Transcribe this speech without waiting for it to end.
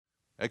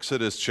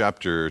Exodus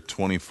chapter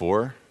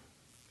 24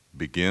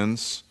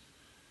 begins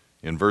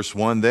in verse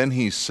 1. Then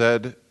he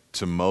said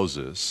to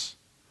Moses,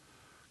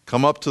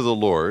 "Come up to the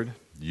Lord,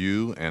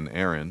 you and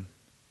Aaron,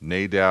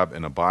 Nadab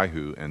and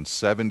Abihu, and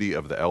 70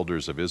 of the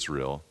elders of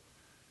Israel,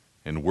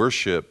 and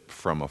worship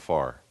from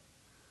afar.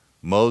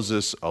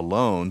 Moses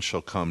alone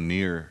shall come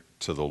near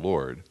to the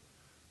Lord,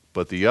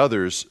 but the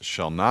others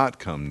shall not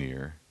come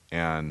near,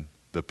 and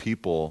the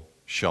people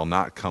shall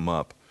not come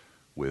up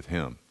with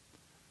him."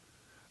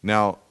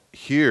 Now,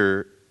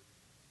 here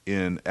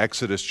in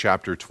Exodus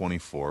chapter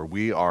 24,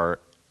 we are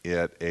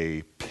at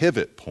a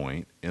pivot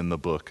point in the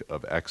book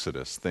of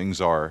Exodus. Things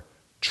are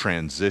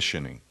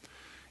transitioning.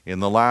 In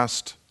the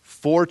last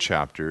 4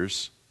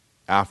 chapters,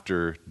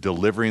 after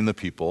delivering the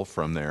people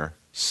from their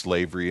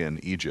slavery in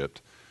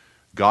Egypt,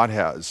 God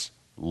has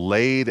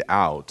laid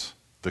out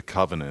the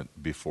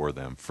covenant before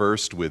them.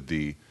 First with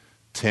the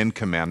 10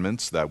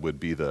 Commandments that would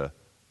be the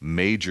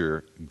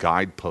major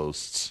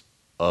guideposts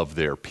of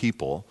their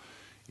people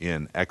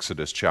in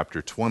Exodus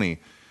chapter 20,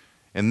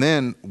 and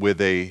then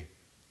with a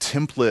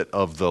template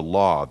of the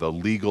law, the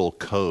legal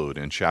code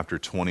in chapter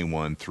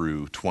 21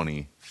 through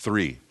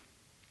 23.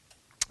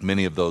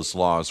 Many of those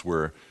laws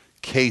were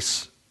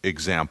case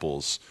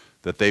examples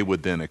that they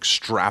would then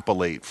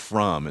extrapolate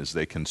from as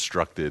they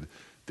constructed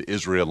the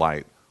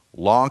Israelite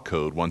law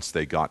code once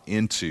they got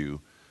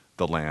into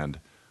the land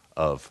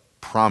of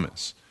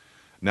promise.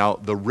 Now,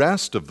 the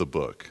rest of the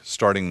book,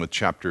 starting with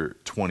chapter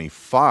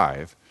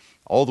 25,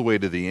 all the way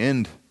to the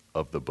end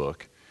of the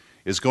book,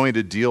 is going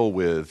to deal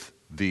with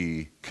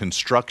the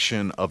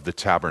construction of the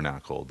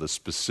tabernacle, the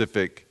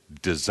specific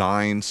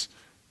designs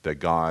that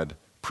God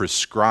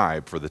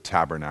prescribed for the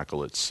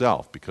tabernacle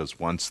itself, because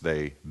once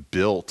they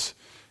built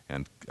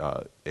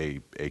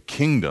a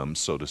kingdom,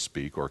 so to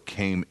speak, or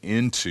came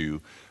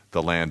into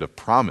the land of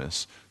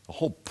promise, the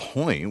whole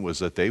point was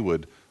that they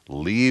would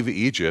leave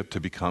Egypt to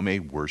become a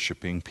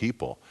worshiping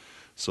people.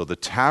 So the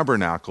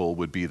tabernacle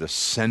would be the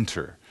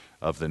center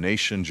of the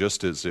nation,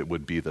 just as it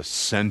would be the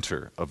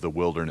center of the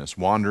wilderness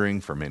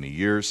wandering for many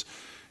years.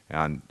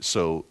 And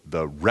so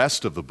the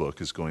rest of the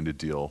book is going to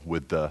deal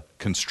with the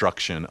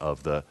construction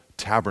of the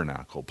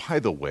tabernacle. By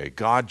the way,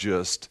 God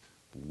just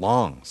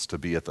longs to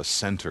be at the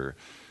center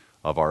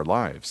of our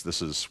lives.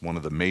 This is one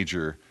of the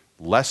major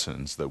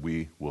lessons that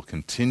we will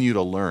continue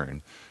to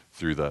learn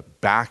through the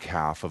back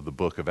half of the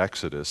book of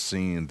Exodus,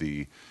 seeing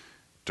the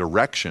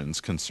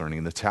directions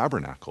concerning the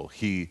tabernacle.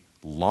 He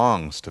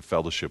longs to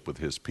fellowship with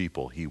his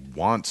people. He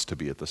wants to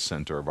be at the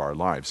center of our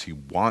lives. He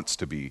wants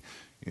to be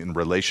in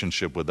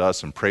relationship with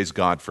us, and praise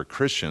God for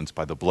Christians,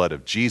 by the blood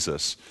of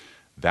Jesus,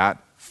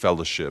 that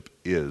fellowship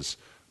is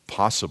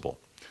possible.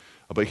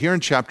 But here in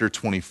chapter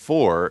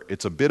 24,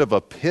 it's a bit of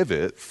a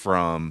pivot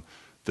from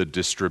the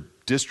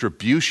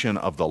distribution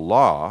of the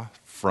law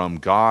from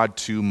God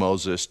to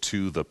Moses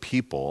to the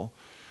people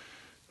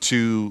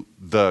to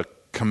the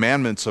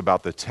commandments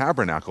about the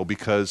tabernacle,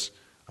 because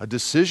a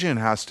decision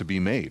has to be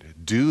made.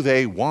 Do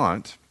they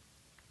want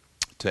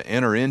to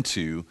enter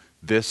into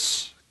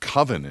this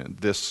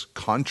covenant, this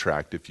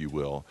contract, if you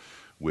will,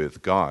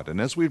 with God? And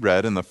as we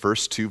read in the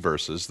first 2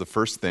 verses, the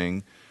first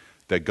thing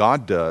that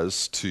God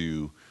does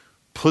to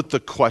put the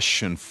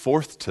question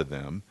forth to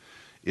them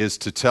is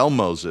to tell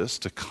Moses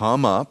to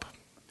come up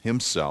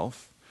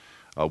himself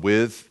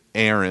with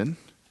Aaron,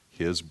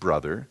 his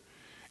brother,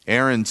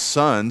 Aaron's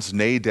sons,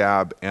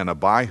 Nadab and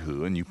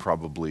Abihu, and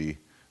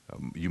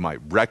you might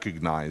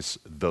recognize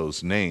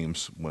those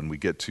names. When we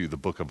get to the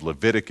book of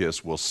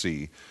Leviticus, we'll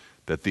see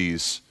that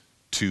these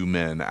 2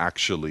 men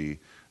actually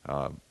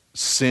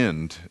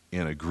sinned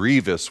in a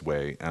grievous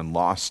way and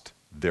lost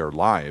their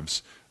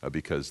lives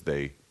because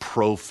they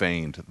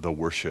profaned the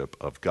worship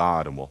of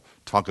God. And we'll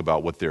talk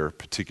about what their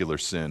particular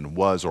sin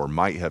was or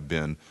might have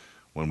been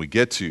when we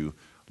get to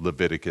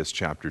Leviticus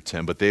chapter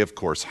 10. But they, of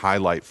course,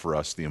 highlight for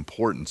us the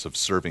importance of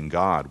serving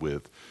God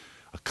with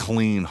a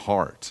clean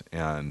heart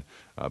and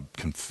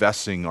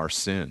confessing our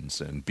sins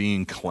and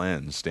being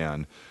cleansed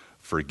and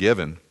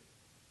forgiven.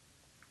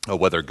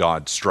 Whether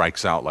God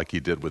strikes out like he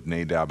did with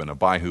Nadab and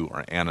Abihu,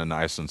 or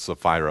Ananias and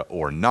Sapphira,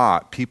 or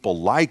not, people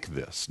like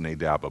this,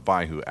 Nadab,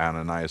 Abihu,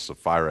 Ananias,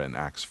 Sapphira in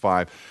Acts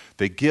 5,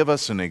 they give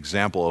us an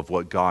example of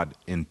what God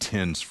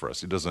intends for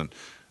us. He doesn't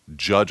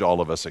judge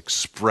all of us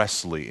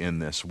expressly in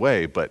this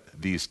way, but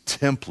these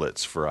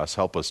templates for us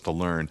help us to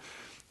learn,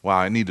 wow,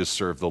 I need to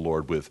serve the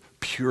Lord with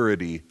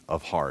purity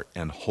of heart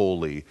and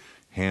holy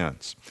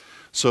hands.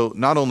 So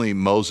not only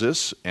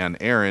Moses and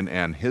Aaron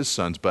and his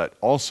sons, but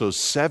also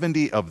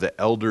 70 of the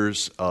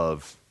elders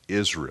of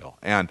Israel.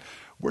 And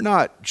we're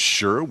not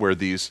sure where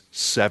these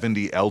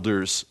 70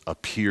 elders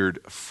appeared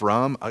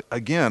from.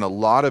 Again, a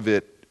lot of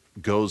it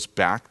goes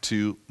back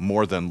to,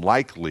 more than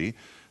likely,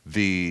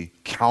 the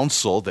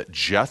counsel that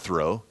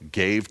Jethro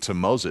gave to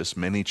Moses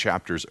many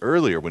chapters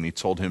earlier when he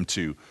told him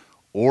to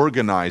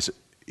organize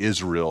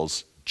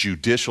Israel's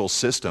judicial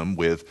system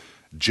with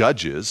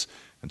judges.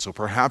 And so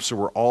perhaps there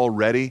were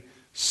already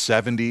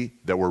 70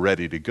 that were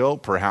ready to go.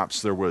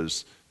 Perhaps there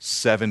was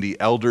 70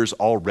 elders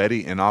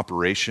already in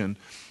operation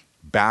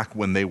back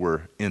when they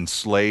were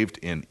enslaved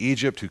in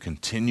Egypt, who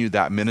continued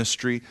that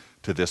ministry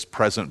to this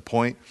present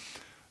point.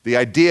 The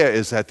idea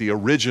is that the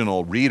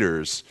original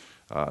readers,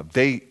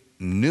 they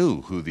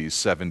knew who these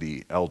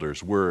 70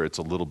 elders were. It's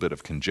a little bit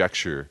of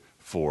conjecture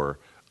for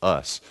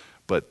us.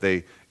 But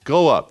they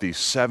go up, these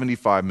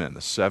 75 men,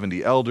 the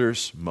 70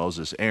 elders,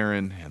 Moses,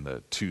 Aaron, and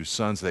the two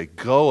sons, they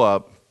go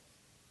up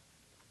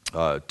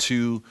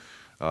to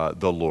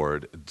the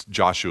Lord.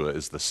 Joshua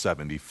is the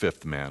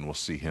 75th man. We'll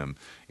see him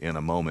in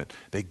a moment.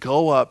 They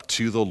go up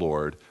to the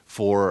Lord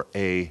for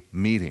a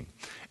meeting.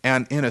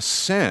 And in a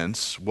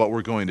sense, what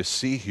we're going to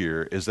see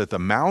here is that the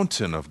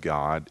mountain of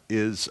God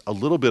is a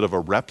little bit of a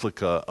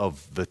replica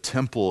of the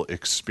temple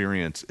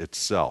experience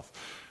itself.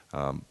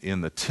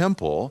 In the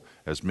temple,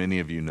 as many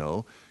of you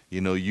know,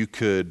 you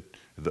could,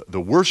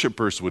 the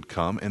worshipers would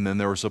come, and then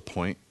there was a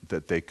point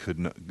that they could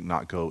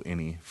not go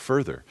any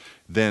further.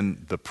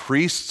 Then the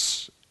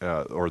priests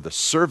or the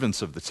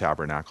servants of the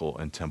tabernacle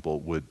and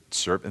temple would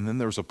serve, and then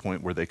there was a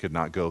point where they could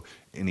not go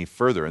any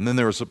further. And then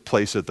there was a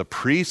place that the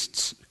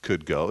priests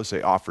could go as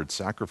they offered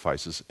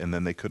sacrifices, and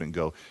then they couldn't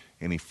go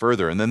any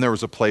further. And then there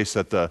was a place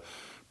that the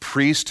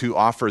priest who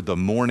offered the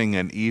morning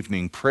and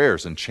evening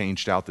prayers and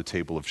changed out the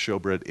table of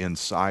showbread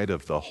inside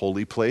of the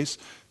holy place,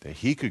 that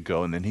he could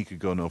go, and then he could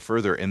go no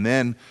further. And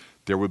then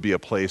there would be a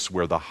place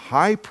where the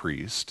high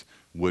priest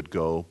would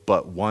go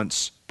but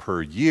once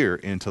per year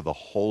into the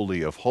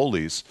Holy of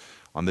Holies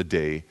on the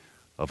Day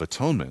of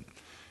Atonement.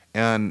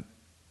 And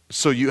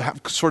so you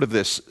have sort of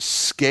this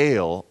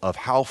scale of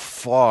how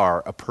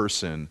far a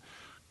person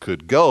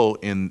could go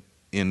in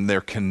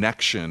their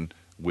connection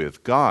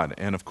with God.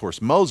 And of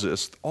course,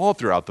 Moses, all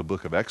throughout the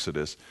book of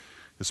Exodus,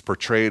 is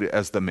portrayed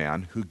as the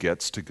man who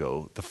gets to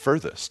go the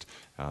furthest.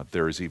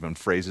 There is even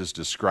phrases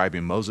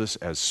describing Moses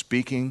as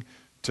speaking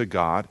to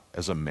God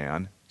as a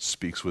man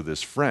speaks with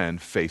his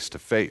friend face to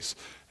face.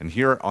 And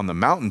here on the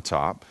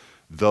mountaintop,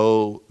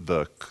 though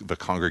the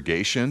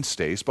congregation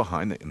stays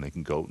behind and they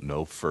can go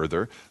no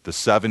further, the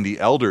 70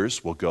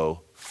 elders will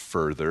go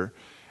further.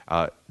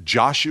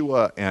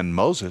 Joshua and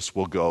Moses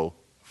will go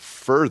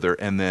further,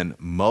 and then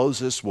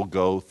Moses will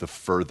go the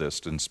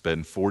furthest and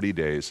spend 40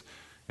 days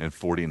and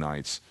 40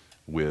 nights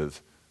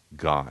with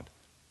God.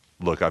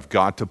 Look, I've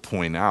got to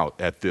point out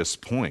at this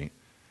point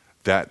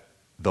that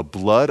the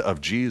blood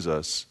of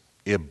Jesus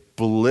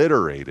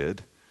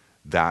obliterated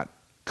that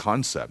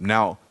concept.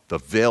 Now, the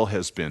veil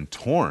has been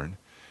torn,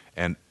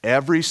 and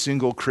every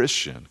single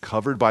Christian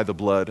covered by the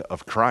blood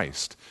of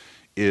Christ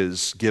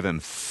is given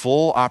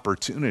full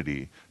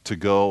opportunity to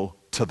go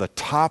to the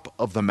top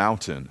of the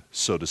mountain,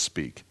 so to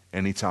speak,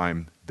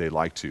 anytime they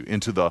like to,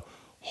 into the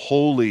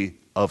Holy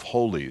of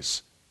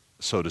Holies,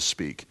 so to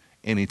speak,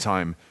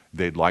 anytime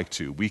they'd like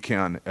to. We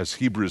can, as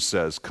Hebrews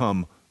says,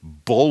 come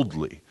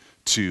boldly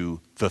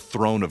to the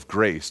throne of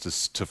grace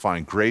to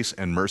find grace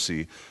and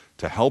mercy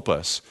to help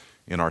us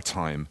in our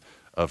time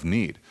of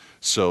need.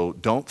 So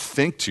don't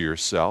think to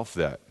yourself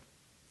that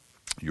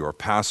your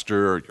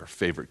pastor or your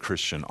favorite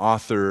Christian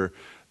author,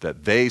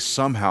 that they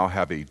somehow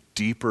have a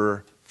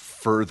deeper,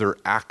 further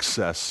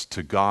access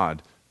to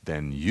God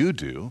than you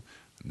do.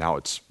 Now,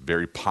 it's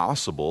very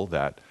possible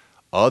that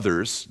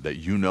others that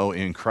you know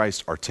in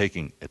Christ are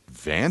taking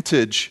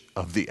advantage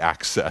of the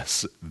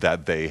access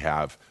that they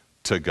have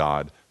to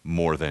God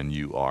more than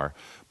you are.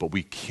 But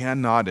we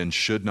cannot and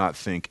should not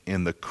think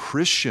in the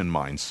Christian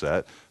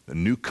mindset, the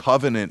new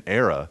covenant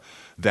era,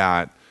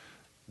 that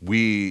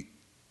we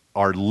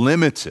are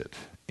limited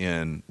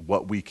in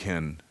what we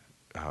can,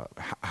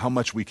 how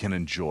much we can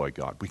enjoy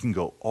God. We can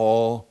go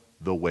all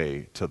the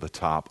way to the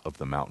top of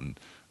the mountain,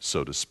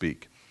 so to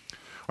speak.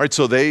 All right,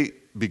 so they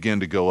begin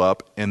to go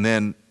up, and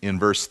then in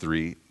verse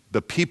 3,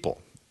 the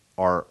people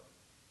are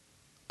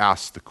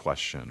asked the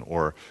question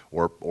or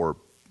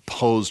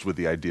posed with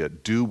the idea,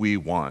 do we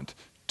want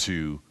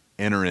to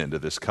enter into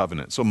this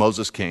covenant? So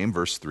Moses came,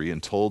 verse 3,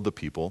 and told the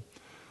people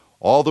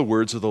all the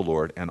words of the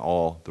Lord and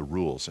all the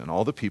rules. And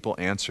all the people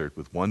answered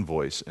with one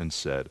voice and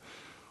said,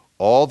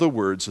 all the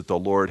words that the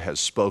Lord has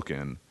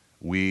spoken,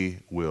 we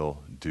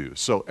will do.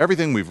 So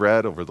everything we've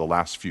read over the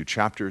last few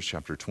chapters,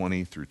 chapter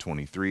 20 through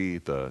 23,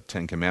 the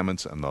Ten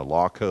Commandments and the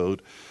Law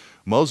Code,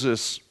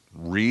 Moses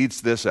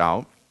reads this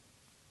out,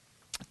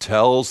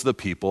 tells the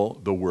people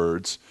the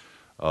words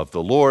of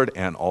the Lord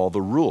and all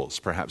the rules.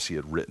 Perhaps he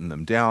had written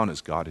them down as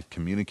God had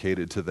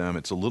communicated to them.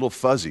 It's a little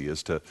fuzzy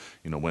as to,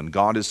 when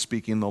God is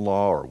speaking the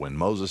law or when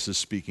Moses is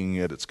speaking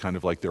it. It's kind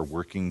of like they're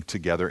working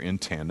together in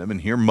tandem.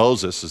 And here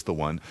Moses is the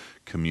one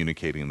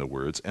communicating the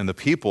words. And the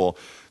people,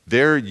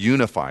 they're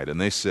unified,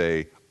 and they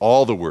say,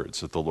 all the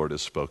words that the Lord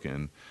has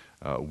spoken,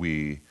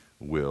 we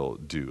will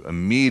do.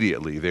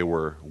 Immediately, they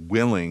were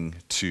willing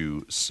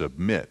to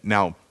submit.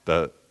 Now,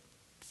 the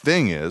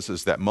thing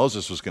is that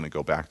Moses was going to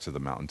go back to the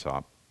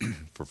mountaintop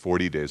for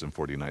 40 days and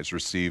 40 nights,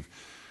 receive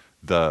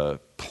the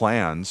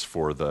plans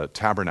for the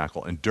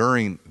tabernacle. And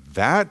during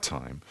that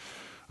time,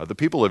 the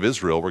people of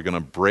Israel were going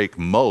to break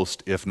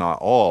most, if not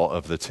all,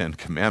 of the Ten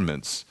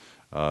Commandments,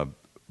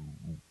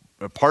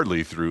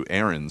 partly through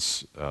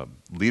Aaron's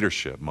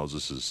leadership,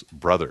 Moses'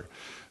 brother.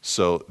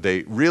 So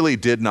they really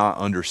did not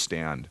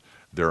understand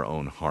their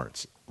own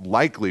hearts.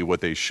 Likely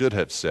what they should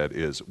have said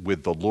is,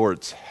 with the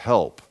Lord's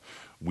help,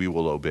 we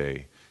will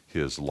obey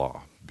his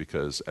law.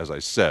 Because, as I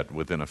said,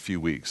 within a few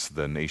weeks,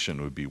 the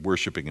nation would be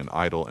worshiping an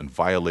idol and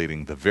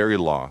violating the very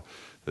law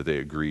that they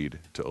agreed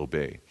to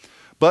obey.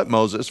 But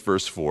Moses,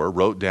 verse 4,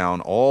 wrote down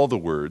all the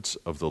words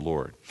of the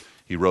Lord.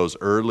 He rose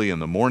early in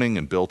the morning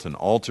and built an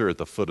altar at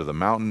the foot of the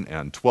mountain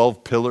and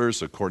 12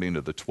 pillars according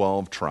to the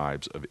 12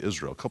 tribes of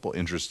Israel. A couple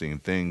interesting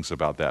things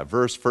about that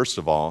verse. First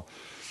of all,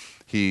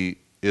 he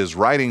is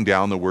writing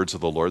down the words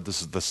of the Lord.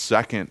 This is the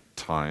second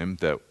time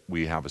that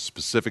we have a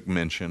specific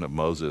mention of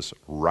Moses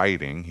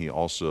writing. He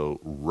also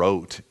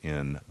wrote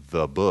in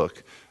the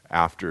book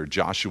after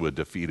Joshua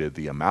defeated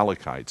the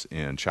Amalekites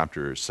in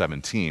chapter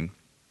 17.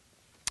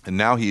 And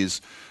now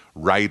he's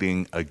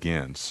writing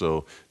again.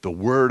 So the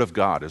word of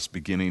God is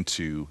beginning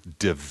to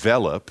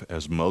develop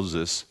as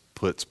Moses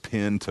puts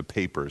pen to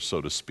paper,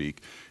 so to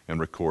speak, and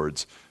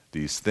records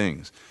these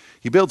things.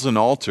 He builds an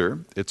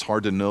altar. It's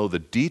hard to know the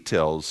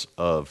details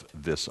of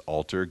this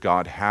altar.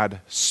 God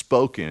had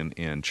spoken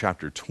in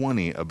chapter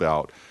 20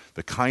 about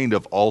the kind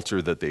of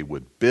altar that they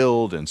would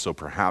build, and so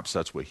perhaps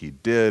that's what he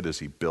did, is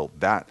he built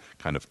that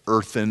kind of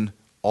earthen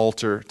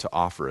altar to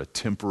offer a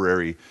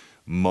temporary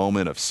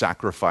moment of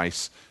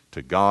sacrifice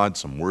to God,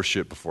 some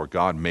worship before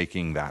God,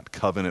 making that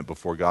covenant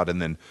before God,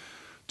 and then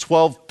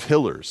 12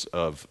 pillars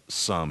of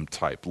some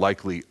type,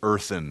 likely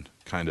earthen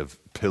kind of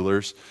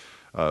pillars,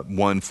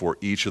 one for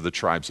each of the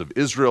tribes of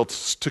Israel,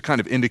 to kind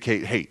of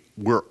indicate, hey,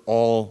 we're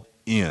all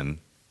in.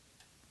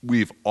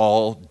 We've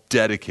all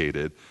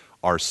dedicated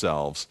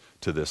ourselves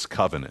to this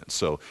covenant.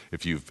 So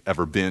if you've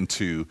ever been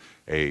to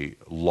a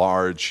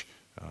large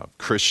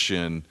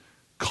Christian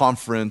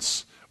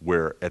conference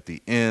where at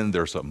the end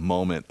there's a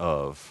moment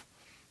of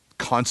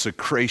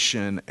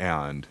consecration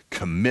and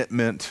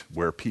commitment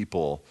where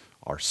people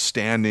are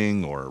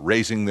standing or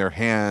raising their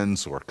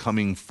hands or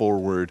coming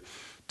forward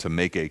to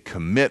make a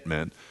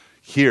commitment,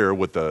 here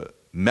what the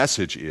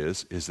message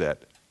is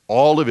that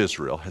all of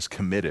Israel has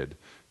committed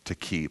to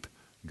keep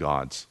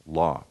God's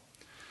law.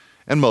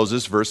 And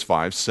Moses, verse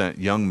 5, sent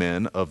young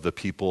men of the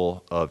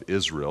people of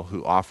Israel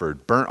who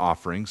offered burnt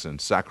offerings and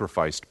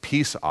sacrificed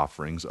peace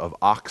offerings of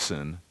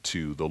oxen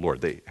to the Lord.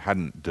 They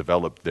hadn't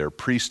developed their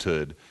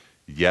priesthood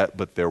yet,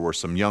 but there were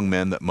some young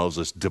men that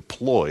Moses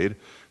deployed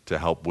to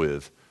help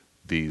with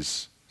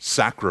these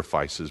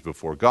sacrifices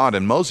before God.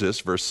 And Moses,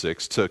 verse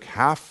 6, took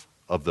half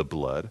of the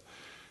blood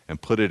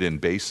and put it in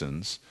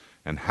basins,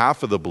 and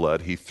half of the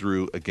blood he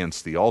threw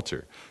against the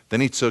altar. Then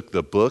he took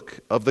the book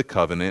of the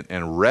covenant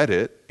and read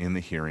it in the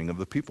hearing of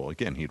the people.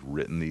 Again, he'd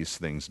written these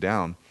things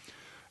down.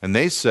 And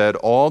they said,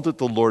 all that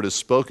the Lord has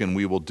spoken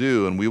we will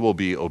do, and we will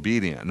be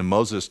obedient. And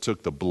Moses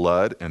took the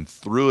blood and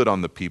threw it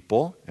on the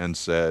people and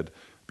said,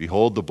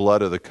 behold the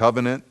blood of the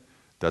covenant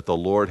that the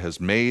Lord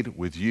has made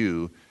with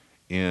you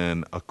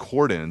in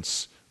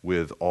accordance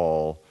with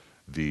all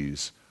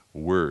these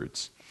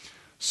words.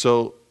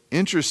 So,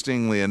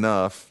 interestingly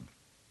enough,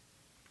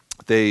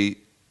 they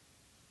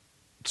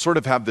sort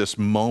of have this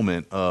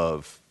moment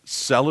of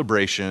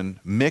celebration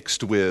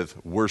mixed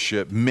with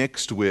worship,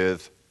 mixed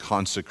with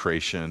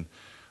consecration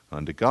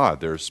unto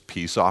God. There's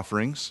peace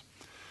offerings,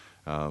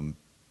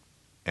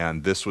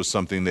 and this was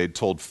something they'd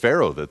told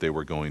Pharaoh that they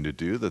were going to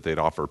do, that they'd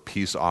offer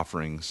peace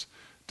offerings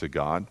to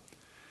God.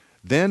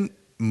 Then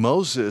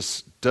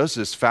Moses does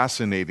this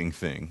fascinating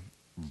thing,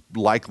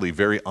 likely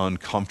very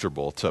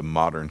uncomfortable to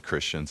modern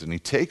Christians, and he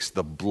takes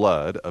the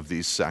blood of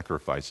these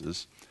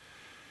sacrifices,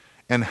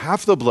 and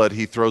half the blood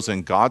he throws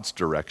in God's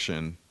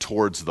direction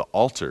towards the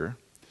altar,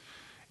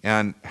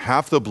 and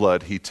half the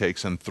blood he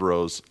takes and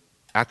throws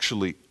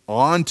actually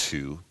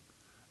onto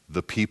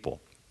the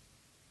people.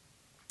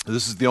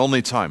 This is the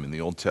only time in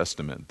the Old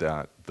Testament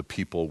that the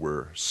people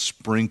were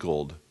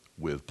sprinkled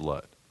with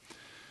blood.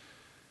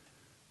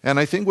 And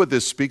I think what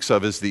this speaks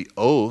of is the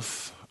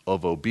oath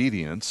of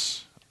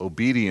obedience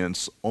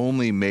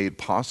only made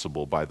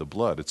possible by the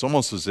blood. It's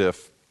almost as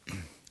if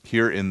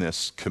here in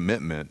this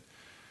commitment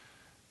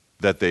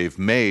that they've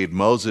made,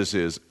 Moses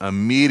is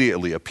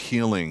immediately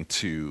appealing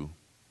to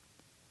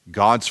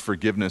God's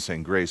forgiveness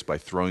and grace by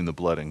throwing the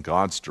blood in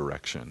God's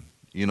direction.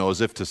 You know, as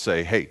if to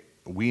say, hey,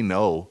 we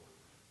know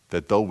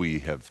that though we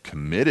have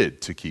committed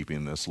to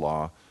keeping this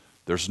law,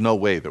 there's no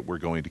way that we're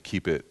going to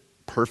keep it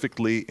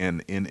perfectly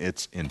and in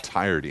its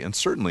entirety. And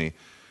certainly,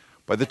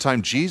 by the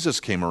time Jesus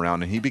came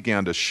around and he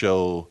began to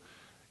show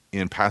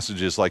in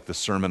passages like the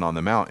Sermon on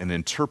the Mount an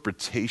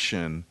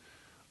interpretation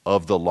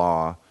of the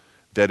law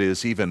that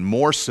is even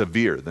more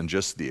severe than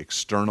just the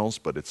externals,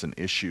 but it's an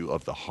issue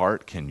of the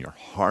heart. Can your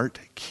heart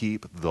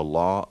keep the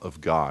law of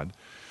God?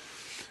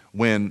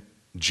 When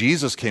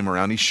Jesus came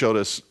around, he showed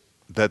us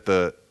that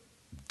the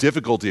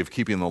difficulty of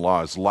keeping the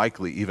law is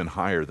likely even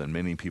higher than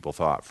many people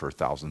thought for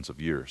thousands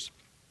of years.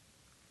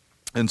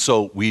 And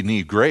so we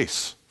need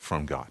grace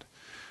from God.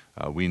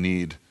 We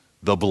need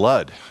the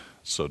blood,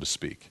 so to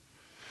speak.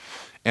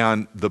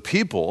 And the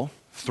people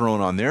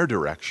thrown on their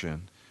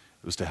direction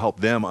was to help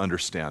them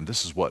understand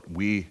this is what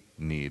we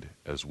need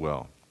as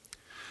well.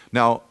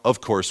 Now,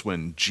 of course,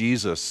 when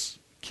Jesus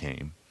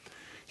came,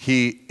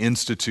 he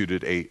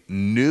instituted a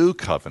new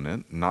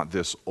covenant, not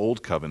this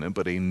old covenant,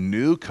 but a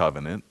new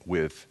covenant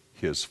with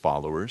his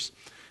followers.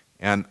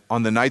 And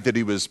on the night that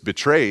he was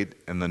betrayed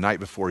and the night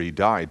before he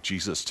died,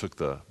 Jesus took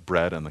the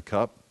bread and the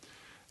cup,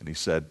 and he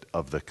said,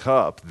 "Of the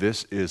cup,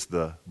 this is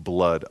the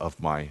blood of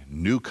my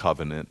new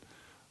covenant,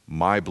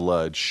 my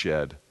blood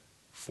shed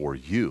for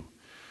you."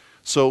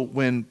 So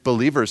when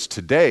believers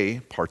today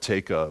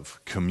partake of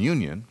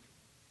communion,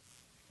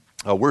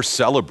 we're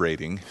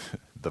celebrating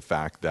the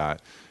fact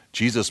that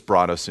Jesus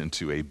brought us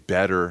into a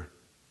better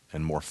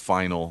and more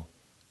final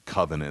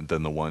covenant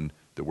than the one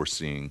that we're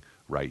seeing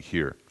right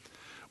here.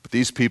 But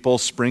these people,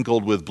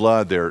 sprinkled with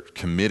blood, they're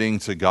committing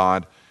to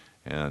God,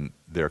 and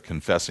they're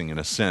confessing in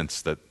a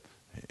sense that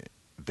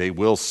they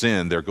will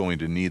sin. They're going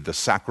to need the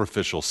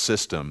sacrificial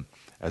system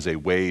as a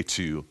way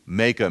to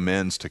make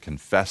amends, to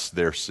confess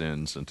their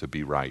sins, and to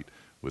be right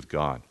with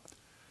God.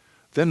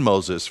 Then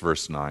Moses,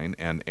 verse 9,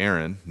 and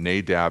Aaron,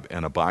 Nadab,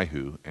 and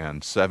Abihu,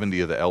 and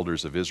 70 of the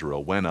elders of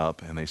Israel went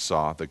up, and they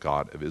saw the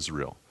God of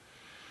Israel.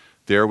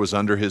 There was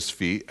under his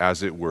feet,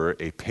 as it were,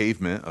 a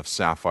pavement of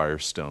sapphire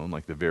stone,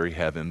 like the very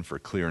heaven for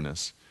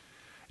clearness.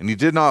 And he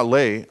did not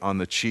lay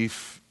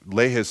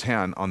his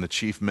hand on the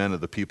chief men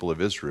of the people of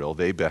Israel.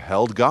 They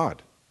beheld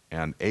God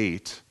and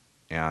ate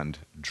and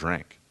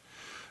drank.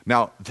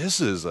 Now,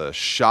 this is a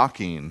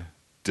shocking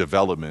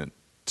development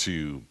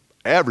to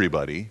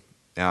everybody,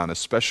 and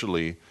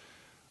especially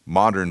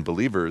modern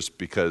believers,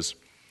 because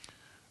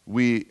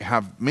we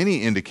have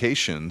many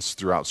indications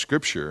throughout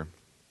Scripture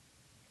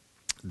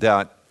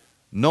that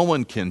no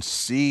one can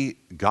see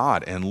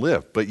God and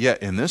live. But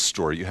yet in this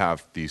story, you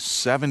have these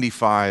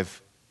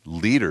 75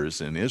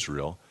 leaders in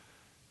Israel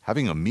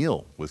having a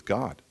meal with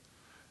God.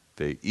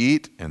 They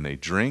eat and they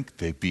drink.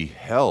 They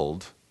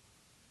beheld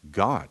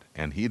God.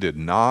 And he did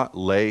not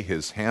lay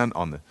his hand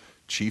on the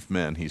chief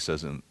men, he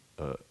says in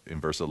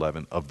verse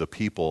 11, of the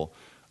people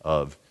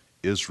of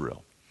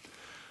Israel.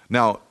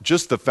 Now,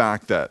 just the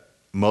fact that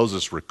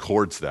Moses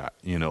records that,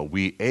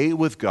 we ate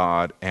with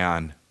God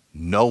and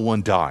no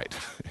one died.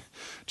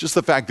 Just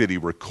the fact that he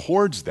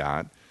records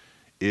that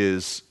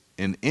is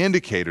an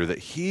indicator that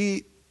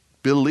he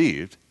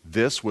believed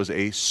this was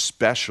a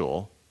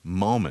special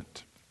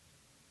moment.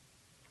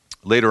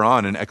 Later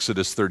on in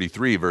Exodus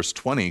 33, verse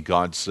 20,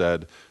 God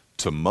said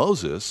to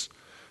Moses,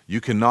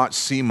 "You cannot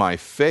see my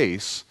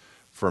face,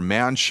 for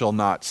man shall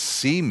not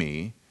see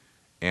me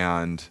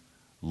and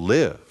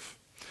live."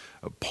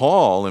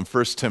 Paul in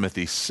 1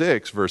 Timothy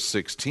 6, verse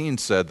 16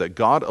 said that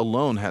God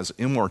alone has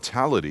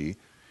immortality.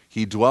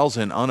 He dwells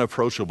in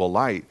unapproachable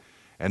light,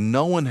 and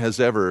no one has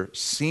ever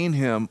seen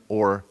him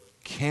or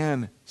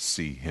can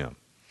see him.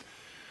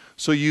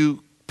 So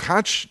you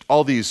patch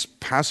all these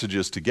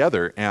passages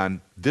together,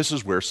 and this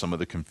is where some of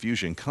the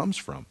confusion comes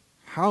from.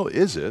 How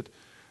is it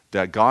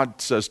that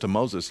God says to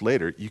Moses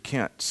later, "You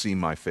can't see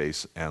my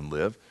face and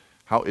live"?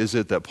 How is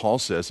it that Paul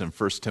says in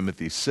 1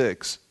 Timothy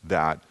 6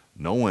 that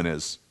no one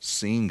has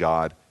seen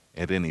God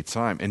at any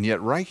time? And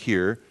yet right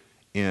here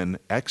in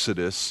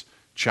Exodus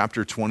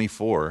chapter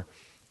 24,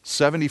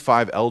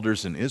 75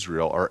 elders in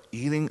Israel are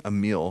eating a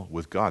meal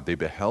with God. They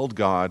beheld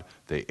God,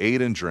 they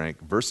ate and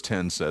drank. Verse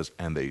 10 says,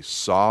 and they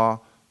saw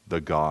the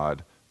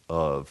God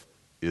of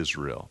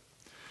Israel.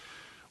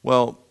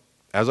 Well,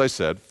 as I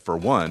said, for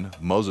one,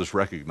 Moses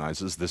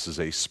recognizes this is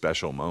a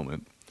special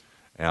moment.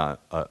 This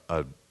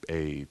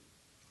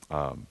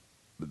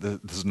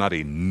is not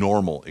a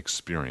normal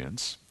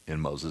experience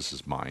in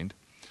Moses' mind.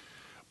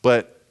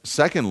 But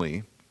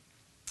secondly,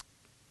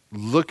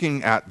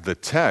 looking at the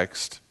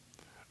text,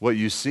 what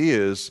you see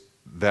is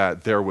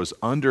that there was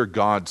under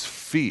God's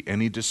feet,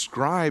 and he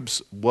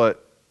describes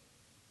what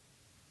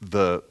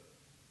the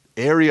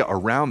area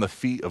around the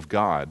feet of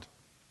God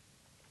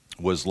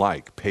was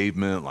like.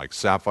 Pavement, like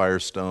sapphire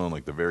stone,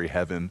 like the very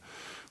heaven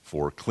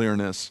for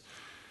clearness.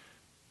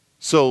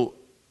 So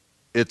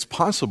it's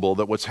possible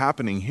that what's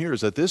happening here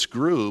is that this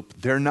group,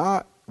 they're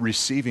not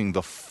receiving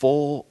the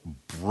full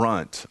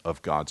brunt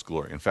of God's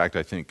glory. In fact,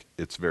 I think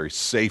it's very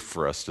safe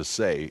for us to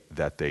say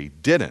that they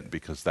didn't,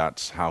 because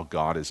that's how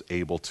God is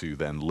able to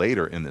then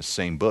later in this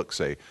same book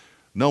say,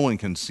 no one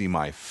can see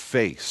my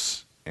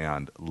face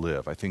and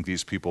live. I think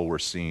these people were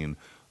seeing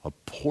a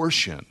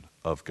portion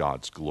of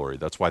God's glory.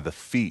 That's why the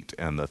feet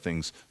and the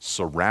things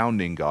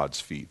surrounding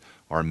God's feet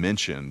are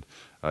mentioned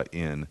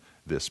in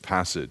this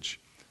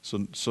passage.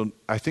 So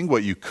I think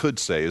what you could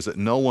say is that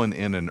no one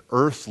in an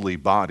earthly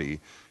body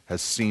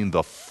has seen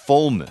the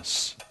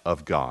fullness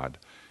of God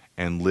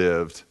and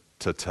lived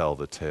to tell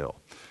the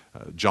tale.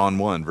 John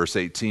 1, verse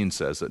 18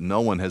 says that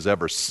no one has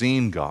ever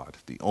seen God,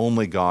 the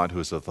only God who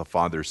is at the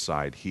Father's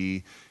side.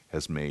 He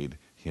has made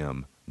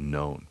him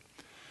known.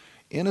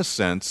 In a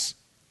sense,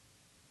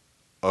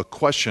 a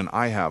question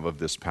I have of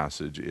this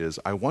passage is,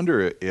 I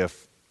wonder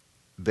if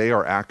they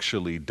are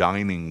actually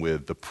dining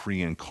with the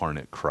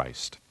pre-incarnate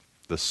Christ,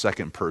 the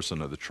second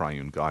person of the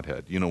triune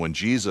Godhead. You know, when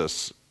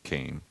Jesus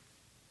came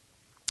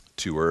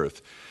to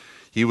earth,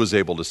 he was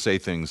able to say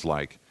things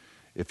like,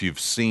 if you've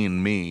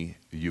seen me,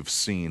 you've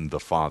seen the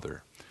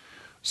Father.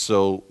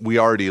 So we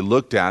already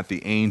looked at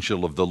the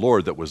angel of the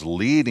Lord that was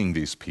leading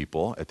these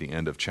people at the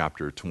end of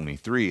chapter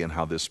 23 and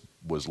how this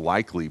was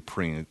likely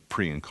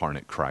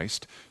pre-incarnate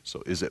Christ.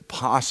 So is it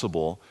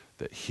possible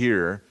that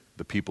here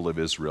the people of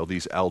Israel,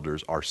 these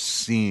elders, are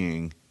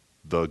seeing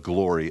the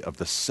glory of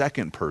the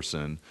second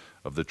person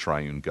of the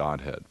triune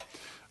Godhead?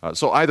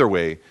 So either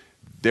way,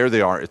 there they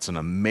are. It's an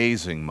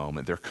amazing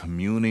moment. They're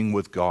communing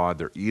with God.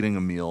 They're eating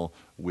a meal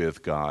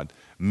with God.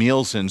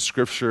 Meals in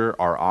Scripture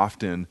are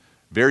often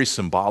very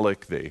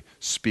symbolic. They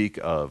speak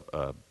of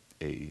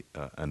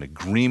an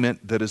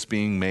agreement that is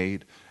being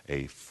made,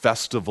 a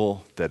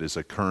festival that is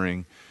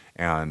occurring.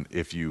 And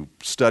if you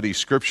study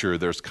Scripture,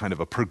 there's kind of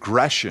a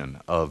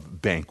progression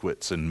of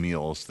banquets and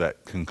meals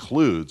that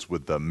concludes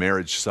with the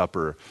marriage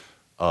supper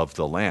of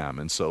the Lamb.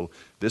 And so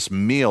this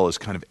meal is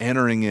kind of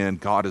entering in.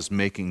 God is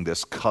making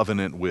this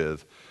covenant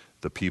with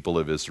the people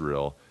of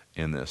Israel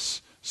in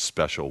this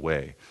special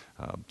way.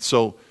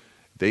 So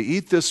they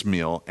eat this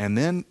meal, and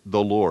then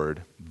the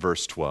Lord,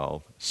 verse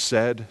 12,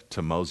 said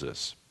to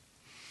Moses,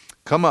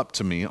 "Come up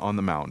to me on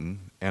the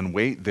mountain and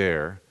wait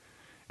there,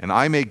 and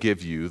I may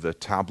give you the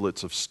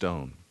tablets of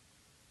stone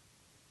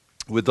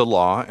with the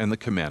law and the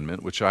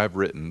commandment which I have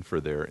written for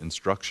their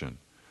instruction."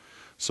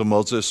 So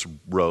Moses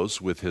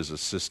rose with his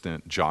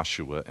assistant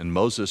Joshua, and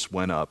Moses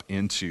went up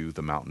into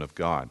the mountain of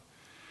God.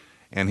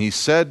 And he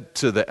said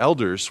to the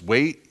elders,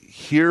 "Wait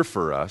here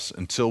for us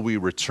until we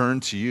return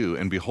to you.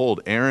 And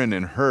behold, Aaron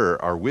and Hur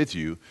are with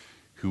you.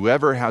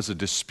 Whoever has a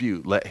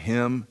dispute, let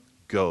him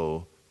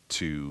go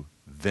to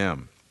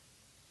them."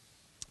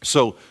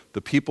 So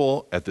the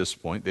people at this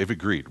point, they've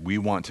agreed. We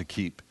want to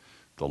keep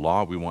the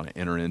law. We want to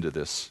enter into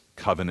this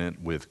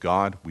covenant with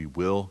God. We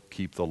will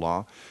keep the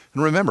law.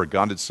 And remember,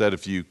 God had said,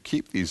 if you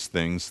keep these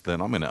things,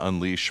 then I'm going to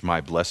unleash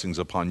my blessings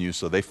upon you.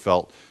 So they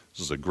felt this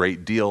was a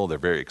great deal. They're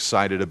very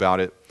excited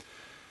about it.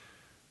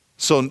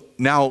 So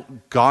now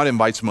God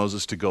invites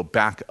Moses to go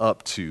back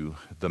up to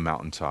the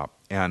mountaintop.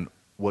 And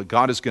what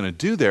God is going to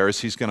do there is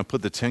he's going to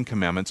put the Ten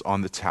Commandments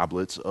on the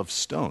tablets of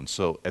stone.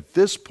 So at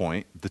this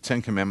point, the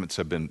Ten Commandments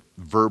have been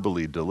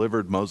verbally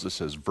delivered. Moses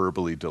has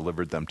verbally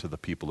delivered them to the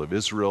people of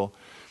Israel.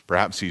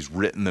 Perhaps he's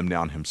written them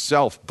down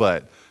himself,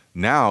 but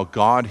now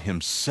God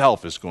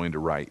himself is going to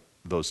write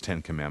those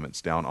Ten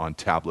Commandments down on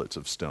tablets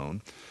of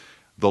stone.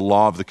 The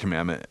law of the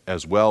commandment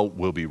as well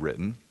will be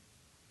written.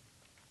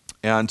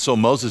 And so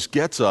Moses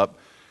gets up,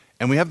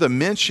 and we have the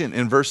mention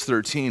in verse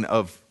 13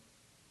 of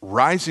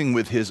rising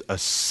with his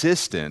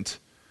assistant,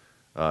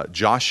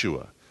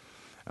 Joshua.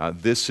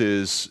 This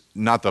is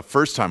not the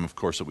first time, of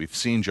course, that we've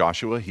seen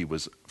Joshua. He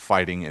was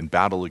fighting in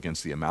battle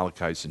against the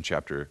Amalekites in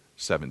chapter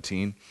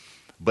 17.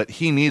 But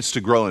he needs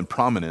to grow in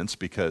prominence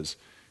because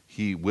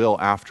he will,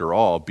 after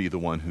all, be the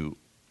one who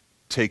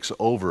takes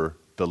over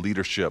the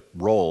leadership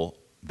role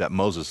that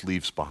Moses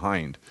leaves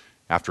behind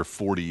after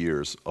 40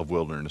 years of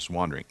wilderness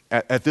wandering.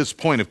 At this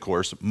point, of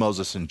course,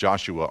 Moses and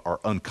Joshua are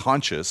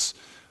unconscious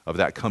of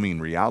that coming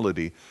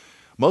reality.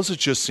 Moses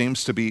just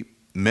seems to be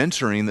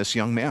mentoring this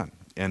young man,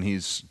 and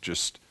he's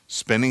just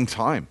spending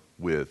time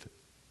with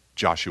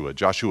Joshua.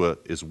 Joshua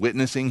is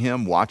witnessing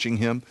him, watching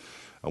him.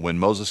 When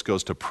Moses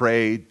goes to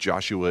pray,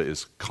 Joshua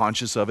is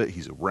conscious of it.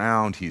 He's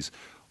around. He's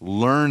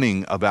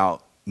learning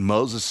about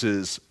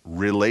Moses'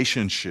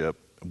 relationship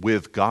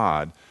with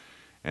God,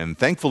 and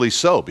thankfully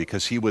so,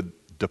 because he would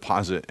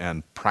deposit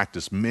and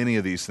practice many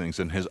of these things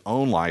in his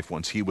own life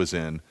once he was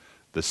in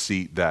the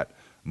seat that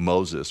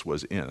Moses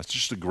was in. It's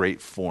just a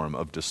great form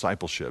of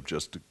discipleship,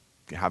 just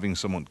having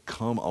someone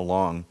come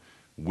along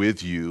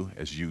with you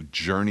as you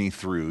journey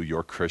through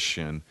your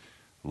Christian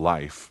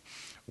life.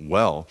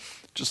 Well,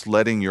 just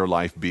letting your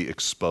life be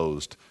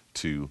exposed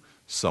to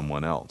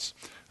someone else.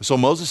 So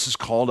Moses is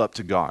called up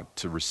to God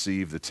to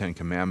receive the Ten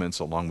Commandments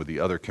along with the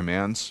other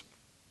commands.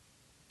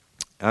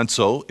 And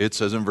so it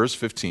says in verse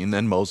 15,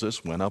 then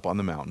Moses went up on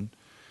the mountain,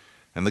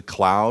 and the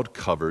cloud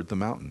covered the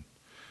mountain.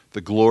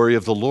 The glory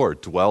of the Lord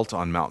dwelt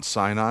on Mount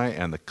Sinai,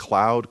 and the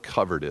cloud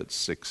covered it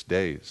 6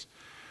 days.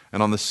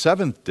 And on the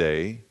seventh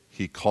day,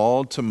 he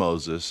called to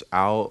Moses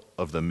out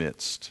of the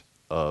midst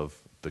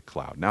of the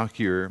cloud. Now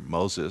here,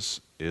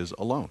 Moses is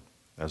alone.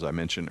 As I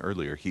mentioned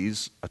earlier,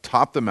 he's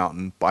atop the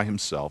mountain by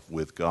himself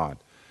with God.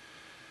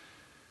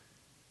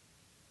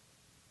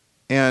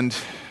 And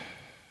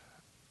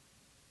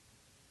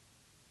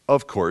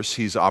of course,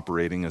 he's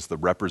operating as the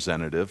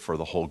representative for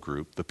the whole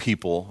group. The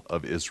people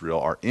of Israel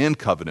are in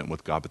covenant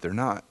with God, but they're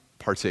not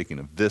partaking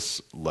of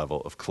this level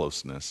of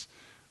closeness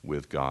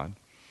with God.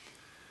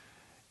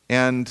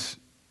 And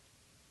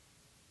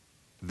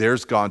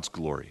there's God's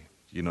glory,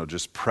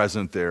 just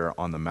present there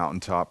on the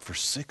mountaintop for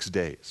 6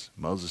 days.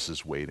 Moses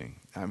is waiting.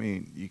 I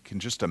mean, you can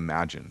just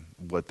imagine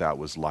what that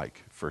was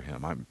like for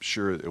him. I'm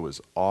sure it was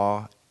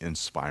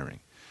awe-inspiring.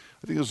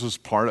 I think this was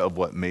part of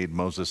what made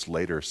Moses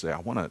later say, I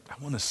want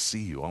to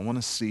see you. I want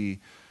to see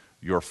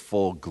your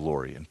full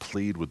glory, and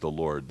plead with the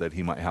Lord that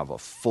he might have a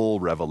full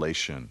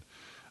revelation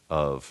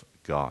of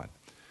God.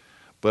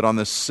 But on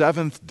the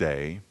seventh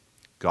day,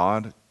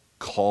 God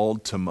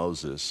called to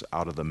Moses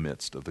out of the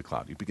midst of the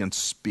cloud. He began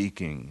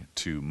speaking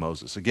to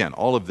Moses. Again,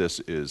 all of this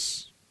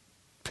is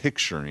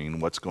picturing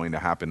what's going to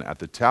happen at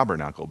the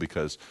tabernacle,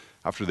 because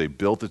after they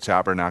built the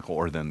tabernacle,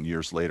 or then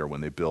years later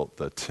when they built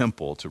the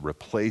temple to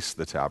replace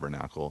the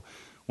tabernacle,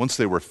 once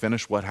they were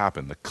finished, what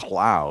happened? The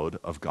cloud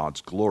of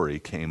God's glory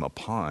came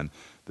upon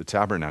the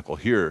tabernacle.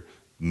 Here,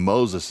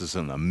 Moses is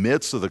in the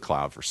midst of the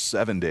cloud for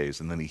 7 days,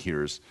 and then he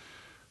hears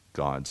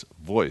God's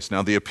voice.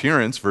 Now, the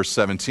appearance, verse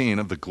 17,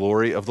 of the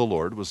glory of the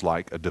Lord was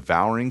like a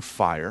devouring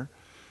fire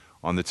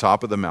on the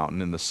top of the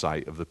mountain in the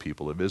sight of the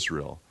people of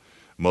Israel.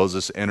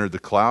 Moses entered the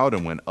cloud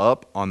and went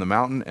up on the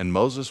mountain, and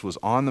Moses was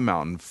on the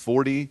mountain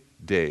 40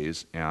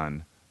 days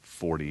and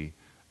 40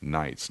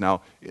 nights.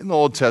 Now, in the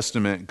Old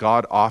Testament,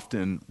 God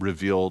often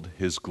revealed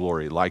his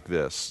glory like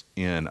this.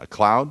 In a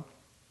cloud,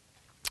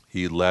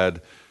 he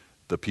led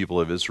the people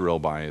of Israel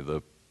by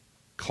the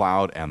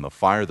cloud and the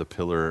fire, the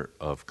pillar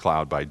of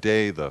cloud by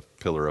day, the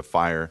pillar of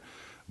fire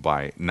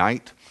by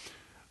night.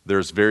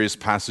 There's various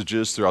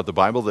passages throughout the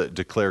Bible that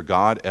declare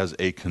God as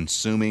a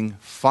consuming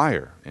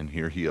fire. And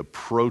here he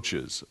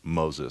approaches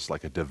Moses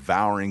like a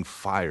devouring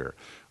fire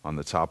on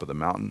the top of the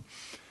mountain.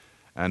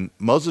 And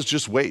Moses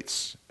just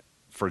waits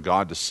for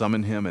God to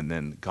summon him, and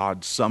then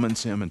God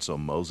summons him, and so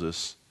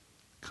Moses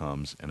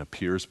comes and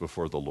appears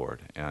before the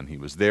Lord. And he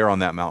was there on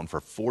that mountain for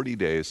 40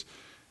 days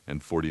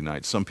and 40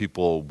 nights. Some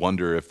people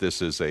wonder if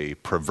this is a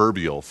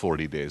proverbial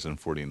 40 days and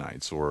 40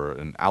 nights or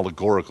an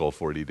allegorical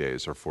 40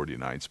 days or 40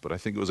 nights, but I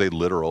think it was a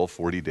literal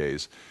 40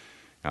 days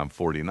and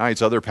 40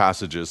 nights. Other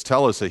passages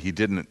tell us that he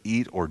didn't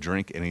eat or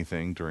drink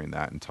anything during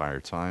that entire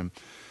time.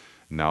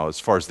 Now, as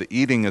far as the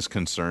eating is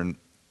concerned,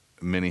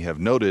 many have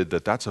noted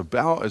that that's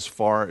about as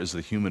far as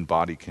the human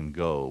body can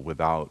go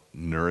without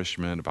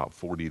nourishment, about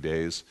 40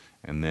 days,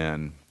 and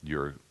then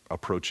you're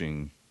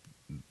approaching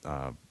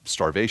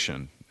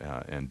starvation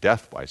and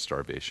death by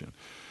starvation.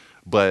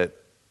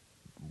 But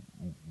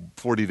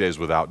 40 days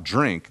without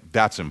drink,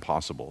 that's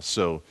impossible.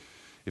 So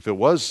if it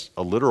was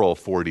a literal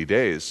 40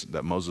 days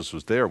that Moses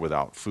was there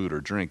without food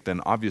or drink, then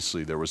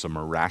obviously there was a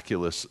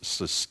miraculous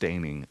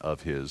sustaining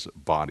of his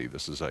body.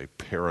 This is a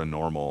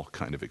paranormal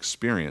kind of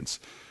experience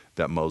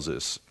that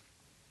Moses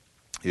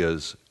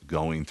is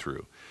going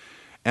through.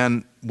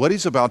 And what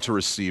he's about to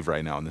receive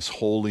right now in this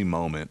holy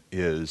moment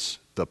is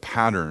the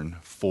pattern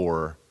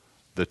for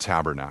the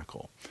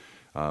tabernacle.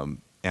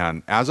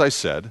 And as I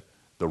said,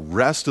 the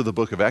rest of the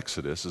book of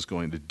Exodus is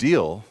going to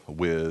deal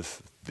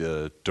with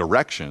the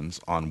directions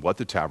on what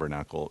the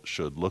tabernacle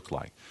should look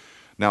like.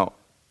 Now,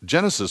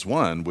 Genesis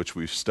 1, which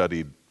we've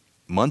studied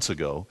months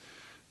ago,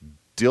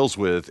 deals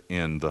with,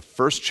 in the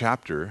first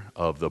chapter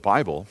of the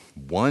Bible,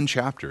 one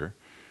chapter,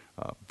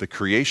 the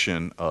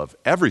creation of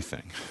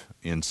everything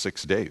in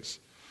 6 days.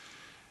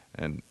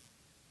 And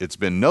it's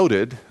been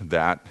noted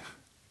that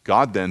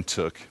God then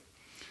took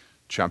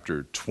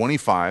chapter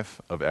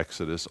 25 of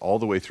Exodus all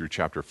the way through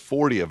chapter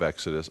 40 of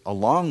Exodus,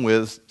 along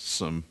with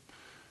some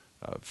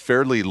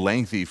fairly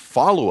lengthy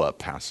follow-up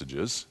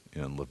passages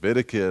in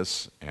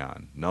Leviticus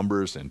and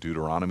Numbers and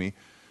Deuteronomy,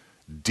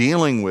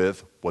 dealing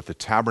with what the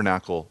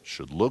tabernacle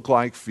should look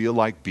like, feel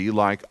like, be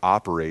like,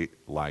 operate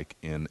like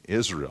in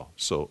Israel.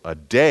 So a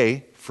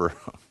day for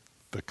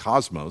the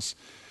cosmos,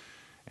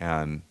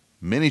 and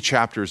many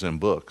chapters and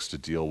books to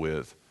deal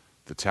with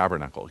the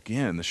tabernacle.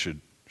 Again, this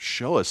should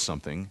show us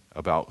something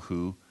about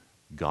who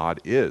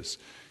God is.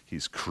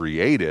 He's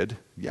created,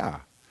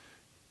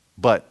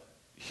 but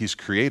he's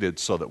created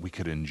so that we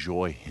could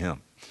enjoy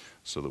him,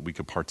 so that we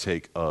could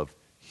partake of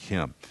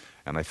him.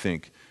 And I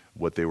think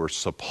what they were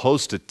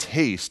supposed to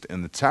taste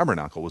in the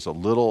tabernacle was a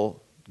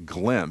little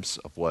glimpse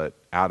of what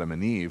Adam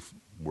and Eve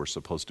were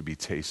supposed to be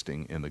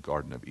tasting in the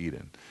Garden of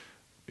Eden.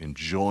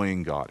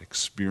 Enjoying God,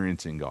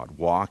 experiencing God,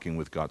 walking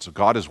with God. So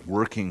God is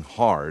working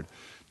hard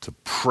to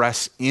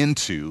press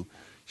into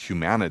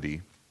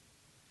humanity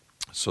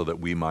so that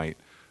we might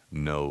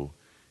know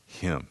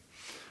him.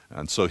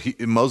 And so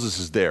Moses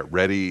is there,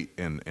 ready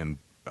and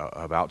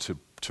about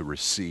to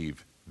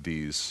receive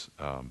these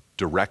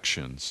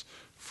directions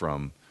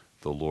from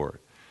the Lord.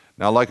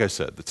 Now, like I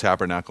said, the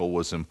tabernacle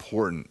was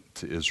important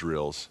to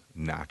Israel's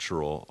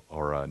natural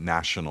or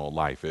national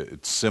life.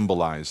 It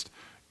symbolized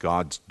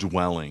God's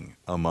dwelling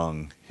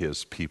among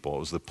his people. It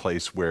was the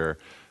place where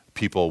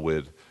people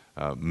would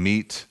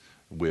meet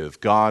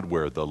with God,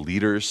 where the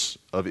leaders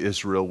of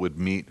Israel would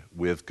meet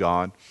with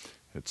God.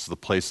 It's the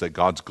place that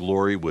God's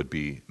glory would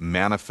be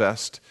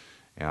manifest,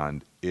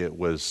 and it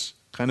was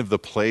kind of the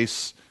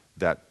place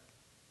that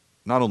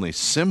not only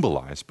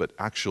symbolized, but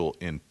actual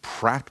in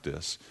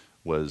practice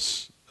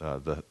was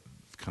the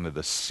kind of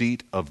the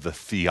seat of the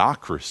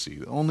theocracy,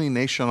 the only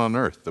nation on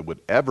earth that would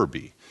ever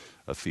be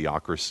a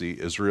theocracy.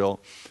 Israel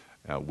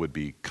would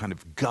be kind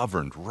of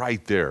governed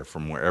right there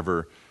from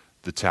wherever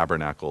the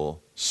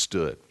tabernacle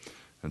stood.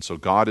 And so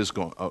God is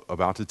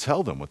about to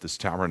tell them what this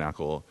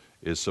tabernacle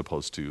is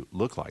supposed to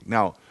look like.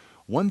 Now,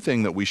 one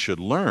thing that we should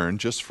learn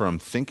just from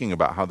thinking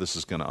about how this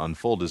is going to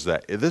unfold is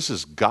that this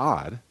is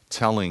God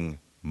telling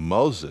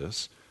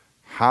Moses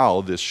how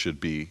this should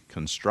be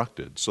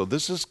constructed. So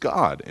this is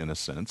God, in a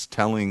sense,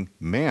 telling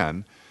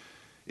man,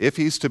 if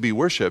he's to be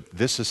worshipped,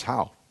 this is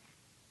how.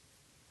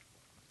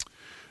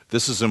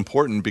 This is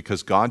important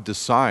because God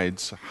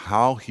decides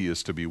how he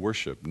is to be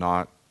worshiped,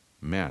 not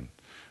man.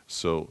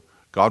 So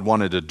God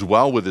wanted to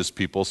dwell with his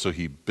people, so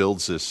he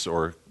builds this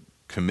or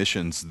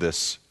commissions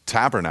this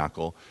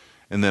tabernacle.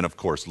 And then, of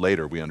course,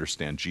 later we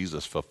understand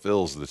Jesus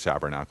fulfills the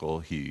tabernacle.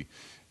 He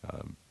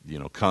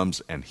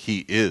comes, and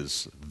he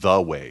is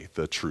the way,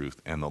 the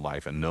truth, and the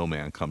life, and no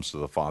man comes to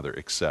the Father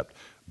except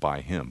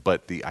by him.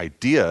 But the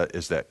idea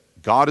is that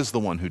God is the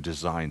one who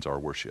designs our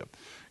worship.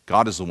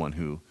 God is the one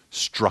who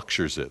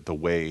structures it the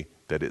way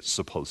that it's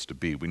supposed to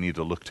be. We need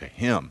to look to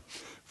him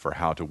for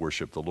how to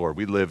worship the Lord.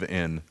 We live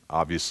in,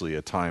 obviously,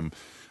 a time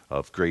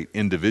of great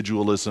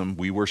individualism.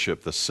 We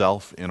worship the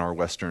self in our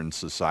Western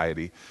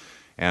society.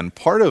 And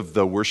part of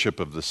the worship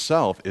of the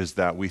self is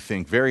that we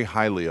think very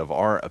highly of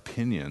our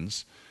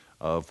opinions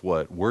of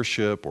what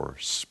worship or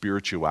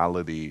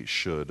spirituality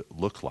should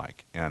look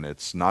like. And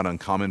it's not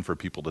uncommon for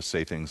people to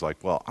say things like,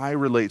 well, I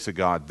relate to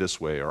God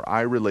this way, or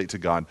I relate to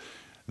God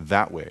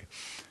that way.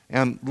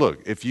 And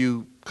look, if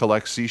you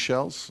collect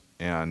seashells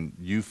and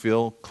you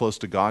feel close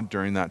to God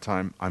during that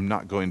time, I'm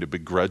not going to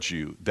begrudge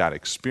you that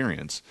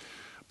experience.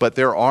 But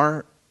there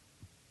are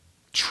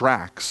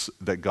tracks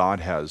that God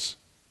has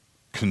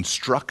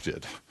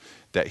constructed,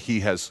 that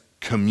he has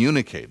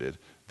communicated,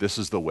 this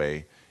is the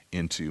way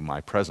into my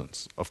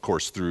presence. Of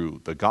course,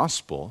 through the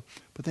gospel,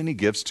 but then he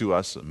gives to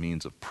us a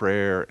means of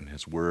prayer and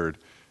his word.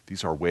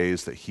 These are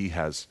ways that he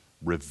has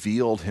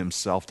revealed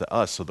himself to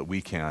us so that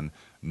we can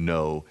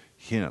know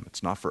him.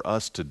 It's not for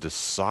us to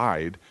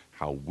decide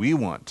how we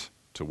want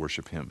to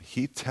worship him.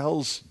 He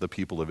tells the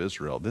people of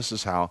Israel, this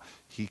is how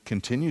he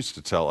continues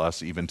to tell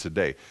us even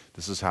today.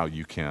 This is how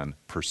you can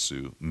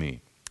pursue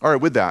me. All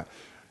right, with that,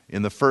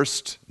 in the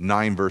first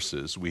 9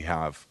 verses we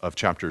have of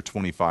chapter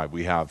 25,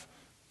 we have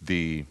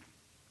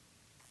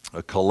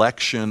a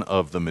collection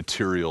of the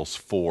materials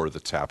for the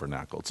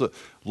tabernacle. It's a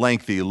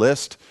lengthy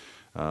list,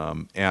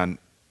 and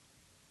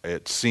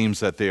it seems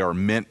that they are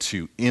meant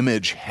to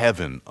image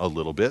heaven a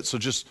little bit. So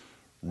just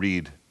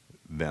read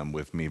them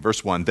with me.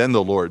 Verse 1, then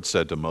the Lord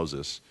said to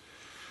Moses,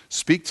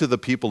 speak to the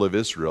people of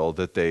Israel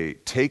that they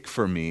take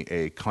for me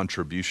a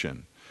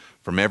contribution.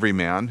 From every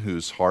man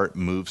whose heart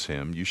moves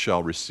him, you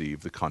shall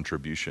receive the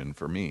contribution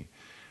for me.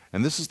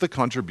 And this is the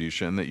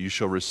contribution that you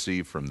shall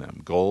receive from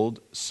them: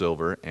 gold,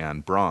 silver,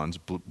 and bronze,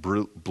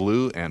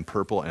 blue and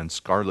purple and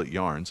scarlet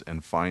yarns,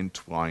 and fine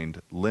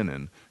twined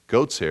linen,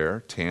 goat's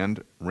hair,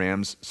 tanned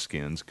ram's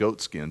skins, goat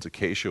skins,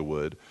 acacia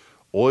wood,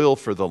 oil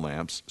for the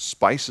lamps,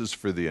 spices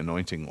for the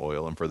anointing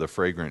oil and for the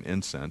fragrant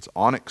incense,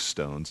 onyx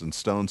stones and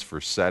stones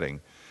for setting,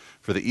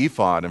 for the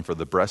ephod and for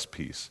the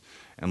breastpiece.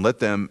 And let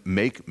them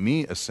make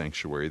me a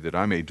sanctuary, that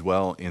I may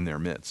dwell in their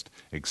midst,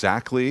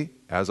 exactly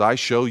as I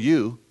show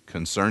you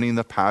concerning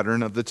the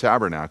pattern of the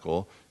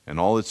tabernacle and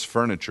all its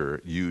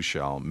furniture, you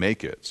shall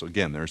make it. So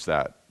again, there's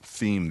that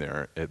theme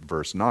there at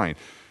verse 9.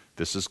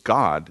 This is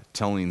God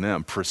telling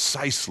them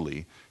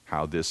precisely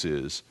how this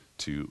is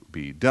to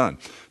be done.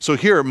 So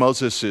here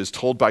Moses is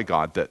told by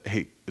God that,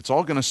 hey, it's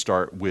all going to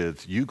start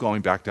with you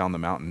going back down the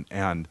mountain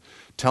and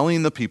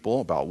telling the people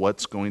about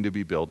what's going to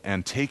be built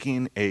and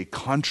taking a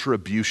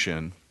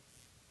contribution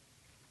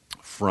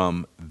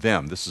from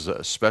them. This is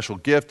a special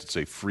gift. It's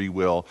a free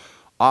will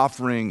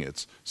offering.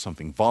 It's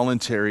something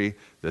voluntary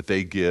that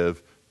they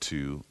give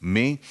to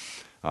me.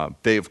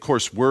 They, of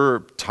course,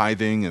 were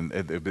tithing, and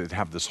they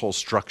have this whole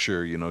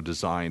structure,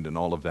 designed and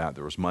all of that.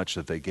 There was much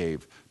that they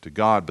gave to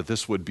God, but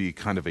this would be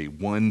kind of a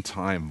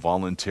one-time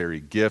voluntary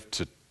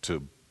gift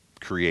to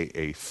create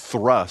a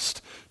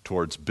thrust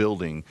towards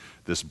building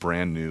this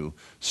brand new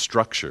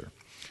structure.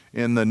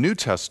 In the New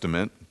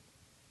Testament,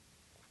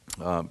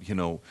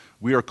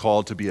 we are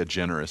called to be a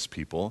generous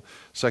people.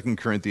 2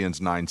 Corinthians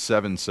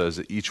 9:7 says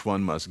that each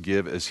one must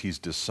give as he's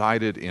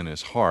decided in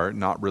his heart,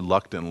 not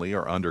reluctantly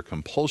or under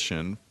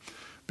compulsion,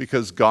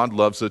 because God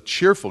loves a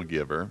cheerful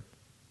giver.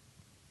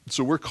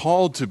 So we're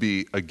called to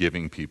be a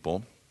giving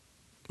people,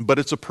 but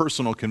it's a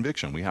personal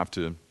conviction. We have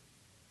to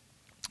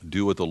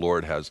do what the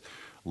Lord has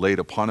laid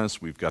upon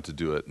us. We've got to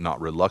do it not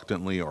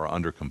reluctantly or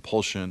under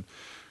compulsion.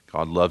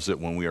 God loves it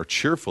when we are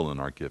cheerful in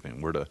our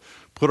giving. We're to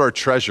put our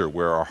treasure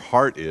where our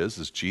heart is,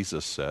 as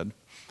Jesus said,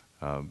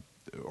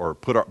 or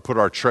put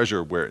our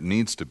treasure where it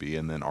needs to be,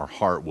 and then our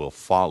heart will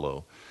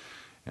follow.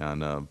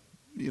 And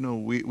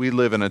we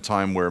live in a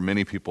time where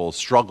many people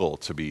struggle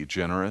to be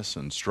generous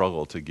and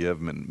struggle to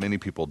give. Many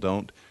people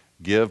don't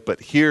give, but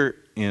here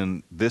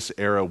in this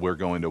era, we're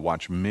going to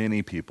watch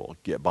many people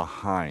get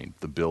behind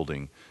the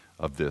building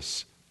of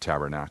this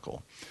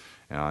tabernacle.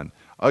 And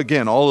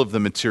again, all of the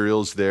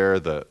materials there,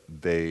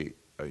 they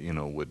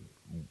would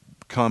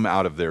come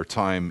out of their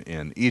time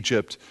in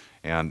Egypt,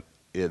 and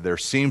there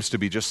seems to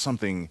be just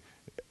something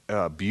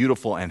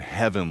beautiful and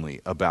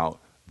heavenly about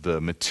the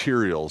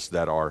materials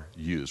that are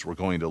used. We're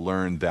going to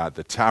learn that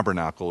the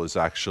tabernacle is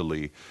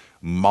actually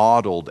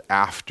modeled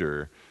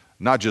after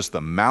not just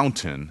the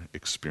mountain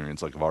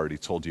experience, like I've already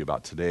told you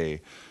about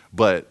today,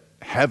 but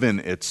heaven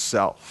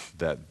itself,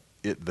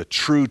 the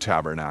true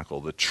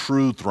tabernacle, the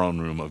true throne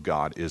room of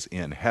God is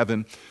in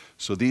heaven.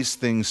 So these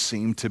things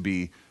seem to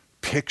be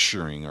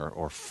picturing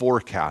or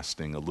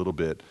forecasting a little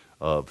bit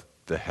of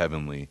the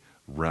heavenly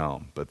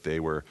realm. But they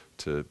were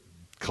to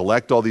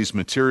collect all these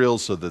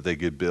materials so that they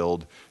could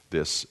build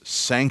this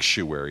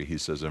sanctuary, he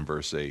says in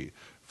verse 8,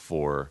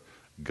 for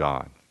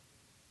God.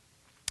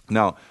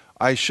 Now,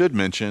 I should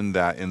mention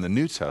that in the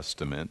New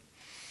Testament,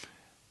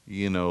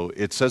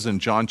 it says in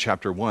John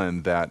chapter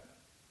 1 that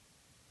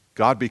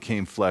God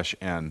became flesh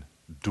and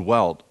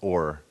dwelt,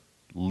 or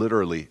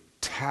literally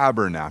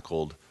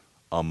tabernacled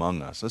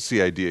among us. That's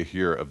the idea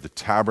here of the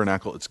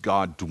tabernacle. It's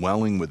God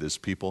dwelling with his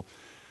people.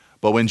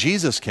 But when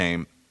Jesus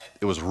came,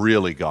 it was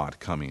really God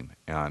coming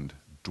and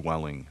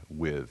dwelling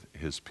with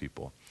his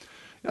people.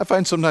 I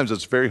find sometimes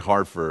it's very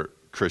hard for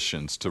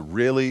Christians to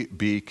really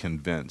be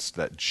convinced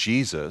that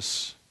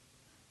Jesus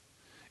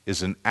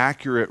is an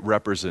accurate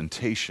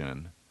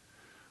representation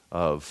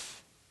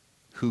of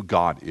who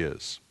God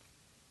is.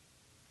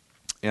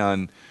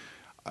 And,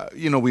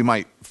 we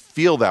might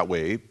feel that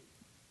way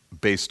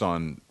based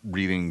on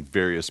reading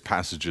various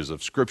passages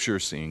of Scripture,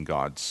 seeing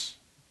God's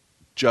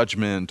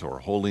judgment or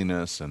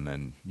holiness, and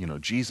then,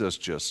 Jesus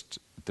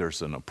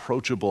there's an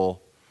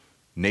approachable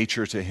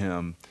nature to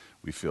him.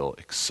 We feel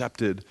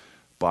accepted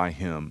by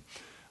him.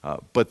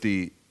 But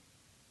the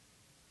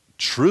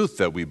truth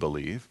that we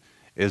believe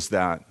is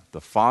that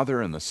the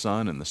Father and the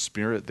Son and the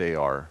Spirit, they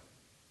are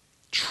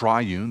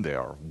triune, they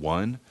are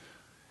one,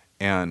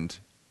 and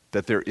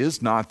that there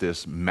is not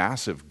this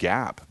massive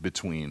gap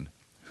between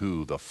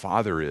who the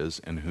Father is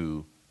and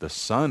who the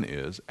Son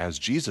is. As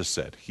Jesus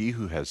said, he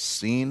who has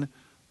seen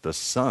the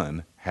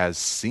Son has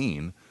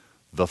seen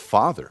the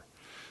Father.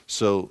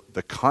 So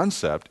the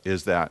concept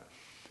is that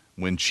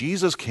when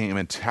Jesus came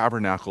and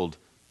tabernacled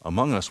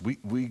among us,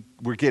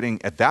 we're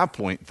getting, at that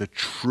point, the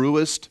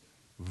truest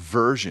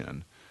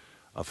version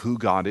of who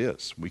God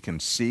is. We can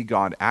see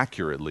God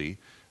accurately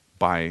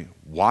by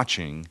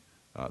watching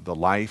the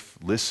life,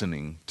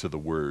 listening to the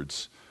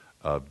words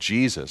of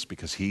Jesus,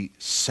 because he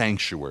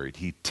sanctuaried,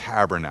 he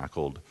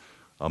tabernacled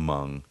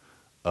among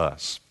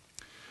us.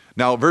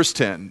 Now, verse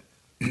 10,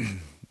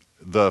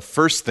 the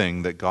first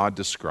thing that God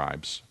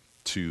describes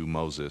to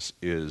Moses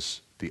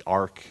is the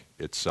ark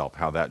itself,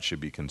 how that should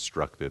be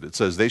constructed. It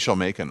says, "They shall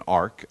make an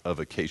ark of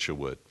acacia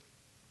wood.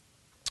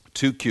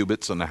 2.5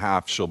 cubits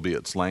shall be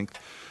its length,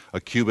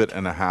 1.5 cubits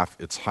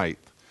its height,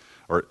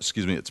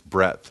 its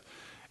breadth,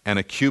 and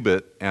 1.5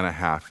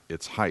 cubits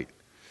its height.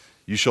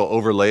 You shall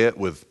overlay it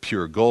with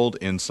pure gold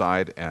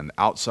inside and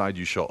outside.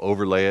 You shall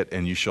overlay it,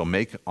 and you shall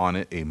make on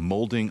it a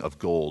molding of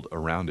gold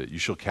around it. You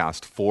shall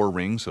cast 4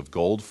 rings of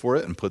gold for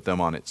it and put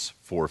them on its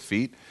 4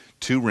 feet,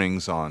 2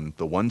 rings on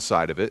the one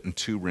side of it and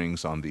 2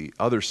 rings on the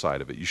other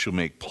side of it. You shall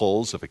make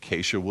poles of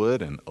acacia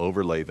wood and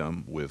overlay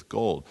them with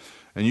gold.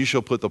 And you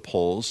shall put the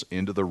poles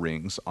into the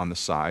rings on the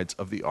sides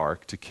of the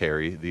ark to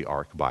carry the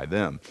ark by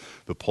them.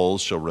 The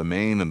poles shall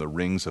remain in the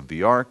rings of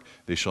the ark.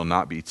 They shall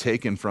not be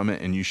taken from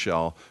it. And you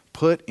shall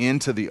put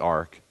into the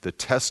ark the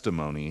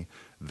testimony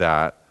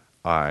that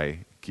I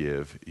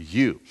give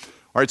you."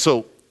 All right,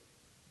 so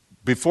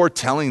before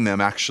telling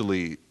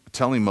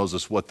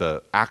Moses what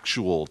the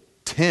actual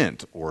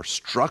tent or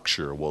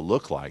structure will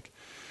look like,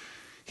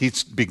 he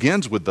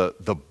begins with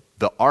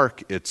the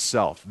ark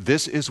itself.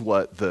 This is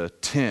what the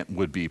tent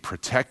would be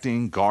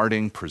protecting,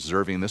 guarding,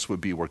 preserving. This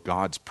would be where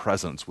God's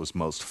presence was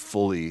most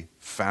fully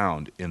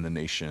found in the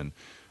nation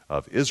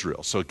of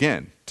Israel. So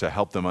again, to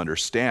help them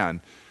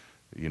understand,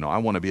 I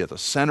want to be at the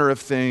center of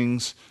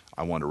things.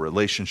 I want a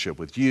relationship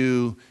with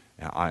you.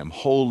 I am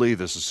holy.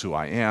 This is who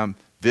I am.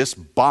 This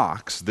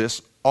box,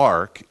 this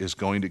ark, is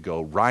going to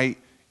go right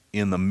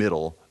in the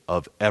middle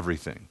of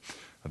everything.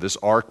 This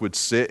ark would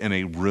sit in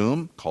a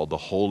room called the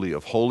Holy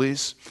of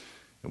Holies.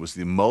 It was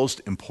the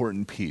most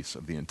important piece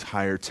of the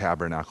entire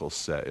tabernacle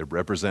set. It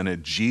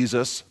represented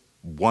Jesus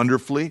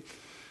wonderfully,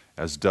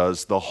 as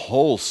does the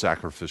whole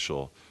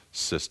sacrificial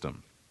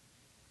system.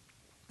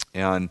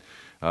 And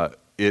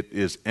it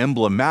is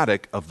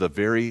emblematic of the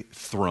very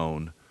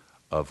throne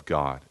of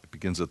God. It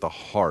begins at the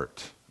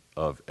heart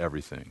of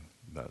everything.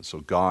 So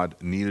God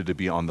needed to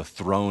be on the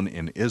throne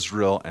in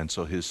Israel, and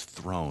so his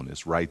throne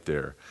is right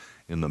there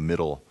in the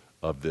middle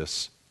of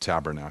this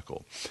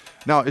tabernacle.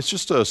 Now, it's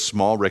just a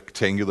small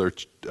rectangular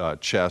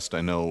chest.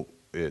 I know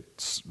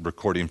it's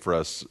recording for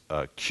us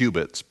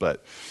cubits,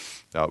 but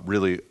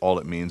really all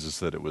it means is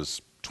that it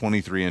was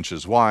 23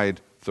 inches wide,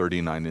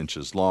 39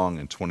 inches long,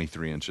 and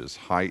 23 inches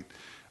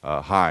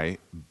high,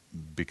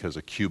 because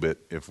a cubit,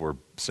 if we're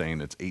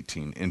saying it's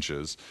 18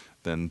 inches,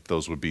 then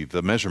those would be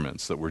the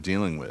measurements that we're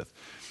dealing with.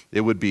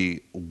 It would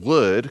be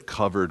wood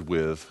covered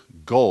with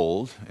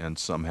gold, and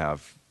some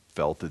have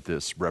felt that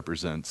this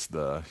represents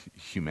the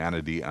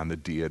humanity and the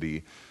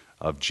deity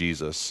of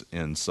Jesus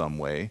in some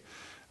way.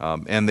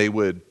 And they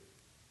would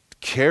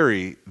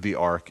carry the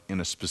ark in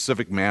a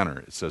specific manner.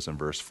 It says in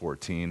verse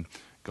 14,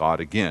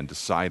 God again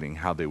deciding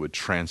how they would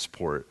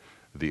transport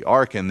the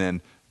ark. And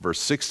then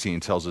verse 16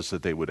 tells us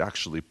that they would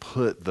actually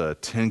put the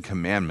 10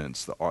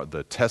 Commandments,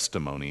 the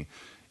testimony,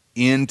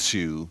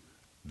 into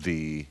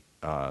the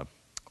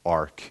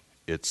ark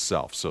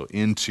itself. So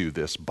into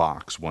this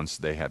box, once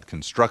they had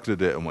constructed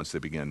it and once they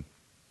began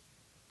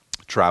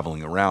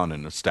traveling around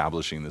and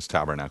establishing this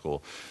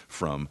tabernacle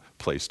from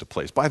place to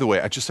place. By the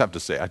way, I just have to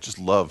say, I just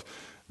love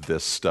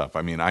this stuff.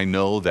 I mean, I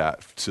know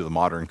that to the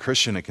modern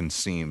Christian it can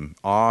seem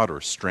odd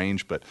or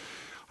strange, but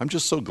I'm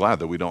just so glad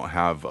that we don't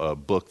have a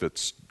book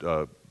that's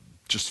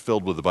just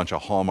filled with a bunch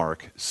of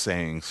Hallmark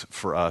sayings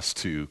for us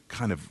to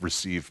kind of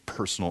receive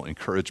personal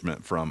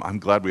encouragement from. I'm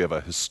glad we have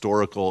a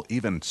historical,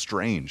 even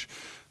strange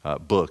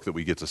book that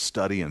we get to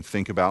study and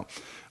think about.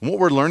 And what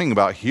we're learning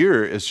about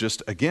here is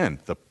just,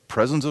 again, the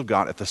presence of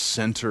God at the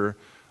center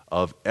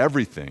of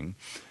everything.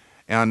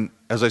 And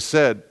as I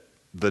said,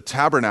 the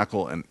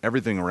tabernacle and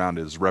everything around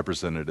it is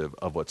representative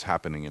of what's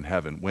happening in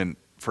heaven. When,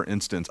 for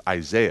instance,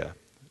 Isaiah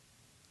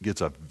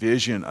gets a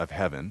vision of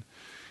heaven,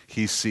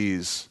 he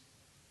sees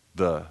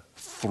the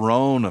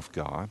throne of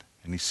God,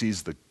 and he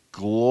sees the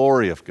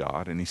glory of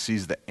God, and he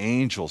sees the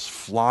angels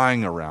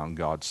flying around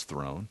God's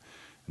throne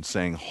and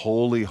saying,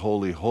 "Holy,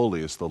 holy,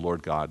 holy is the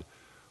Lord God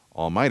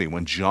Almighty."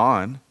 When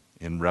John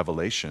in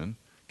Revelation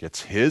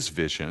gets his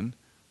vision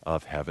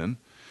of heaven,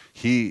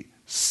 he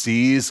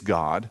sees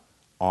God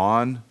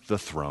on the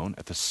throne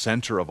at the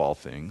center of all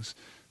things.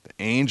 The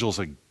angels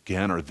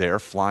again are there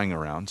flying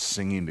around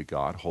singing to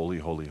God, "Holy,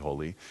 holy,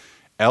 holy."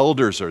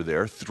 Elders are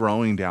there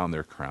throwing down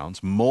their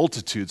crowns.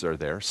 Multitudes are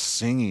there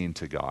singing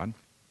to God.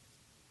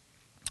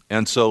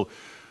 And so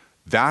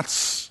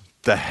that's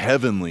the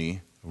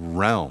heavenly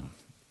realm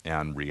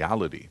and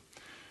reality.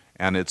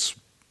 And it's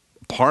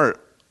part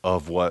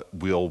of what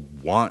we'll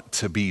want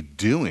to be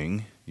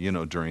doing,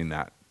 during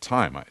that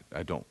time.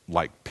 I don't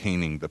like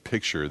painting the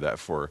picture that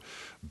for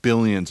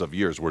billions of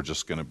years we're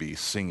just going to be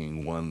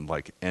singing one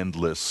like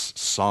endless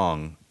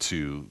song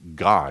to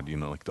God,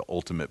 like the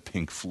ultimate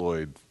Pink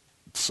Floyd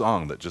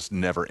song that just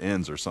never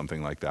ends or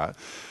something like that.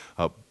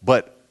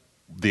 But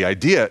the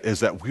idea is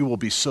that we will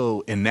be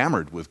so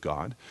enamored with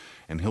God,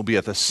 and he'll be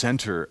at the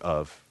center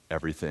of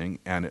everything,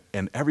 and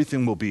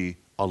everything will be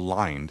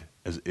aligned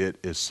as it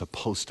is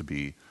supposed to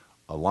be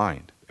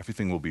aligned.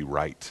 Everything will be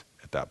right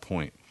at that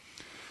point.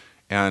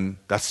 And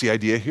that's the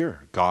idea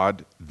here.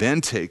 God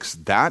then takes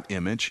that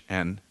image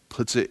and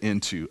puts it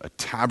into a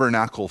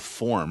tabernacle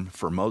form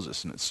for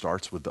Moses, and it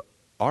starts with the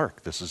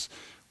ark. This is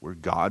where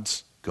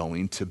God's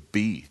going to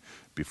be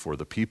before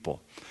the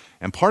people.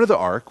 And part of the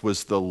ark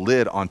was the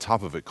lid on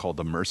top of it called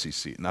the mercy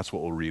seat, and that's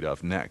what we'll read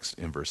of next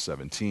in verse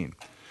 17.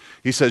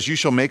 He says, "You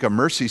shall make a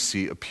mercy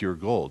seat of pure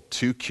gold.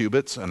 2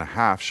 cubits and a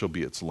half shall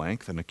be its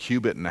length, and 1.5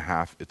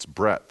 cubits its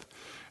breadth.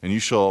 And you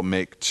shall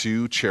make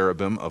 2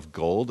 cherubim of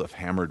gold of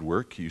hammered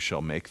work. You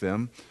shall make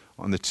them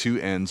on the 2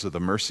 ends of the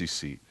mercy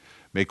seat.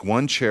 Make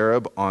 1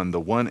 cherub on the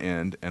one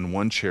end and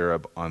 1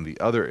 cherub on the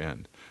other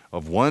end.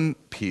 Of one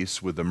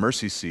piece with the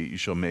mercy seat you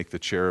shall make the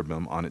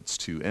cherubim on its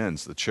 2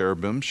 ends. The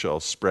cherubim shall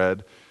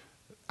spread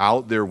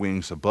out their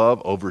wings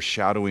above,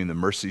 overshadowing the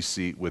mercy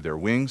seat with their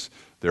wings.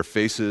 Their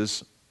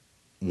faces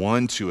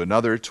one to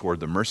another toward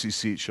the mercy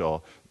seat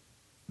shall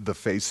the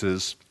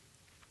faces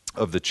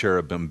of the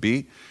cherubim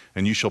be.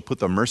 And you shall put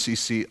the mercy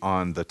seat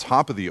on the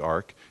top of the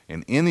ark,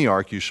 and in the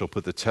ark you shall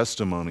put the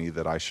testimony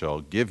that I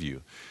shall give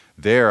you.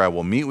 There I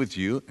will meet with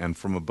you, and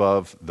from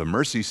above the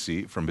mercy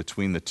seat, from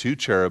between the 2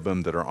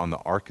 cherubim that are on the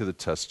ark of the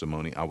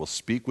testimony, I will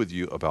speak with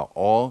you about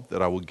all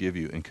that I will give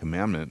you in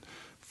commandment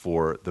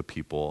for the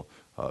people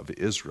of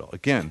Israel."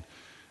 Again,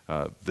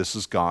 this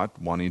is God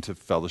wanting to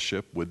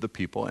fellowship with the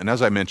people. And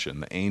as I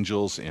mentioned, the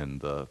angels in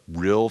the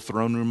real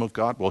throne room of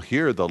God. Well,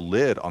 here the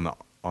lid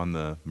on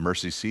the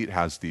mercy seat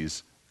has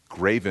these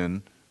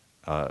graven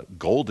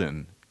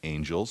golden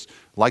angels,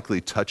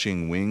 likely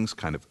touching wings,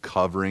 kind of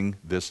covering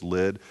this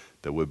lid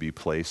that would be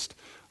placed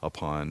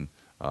upon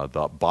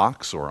the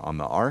box or on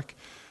the ark.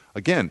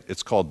 Again,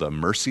 it's called the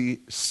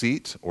mercy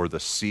seat or the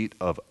seat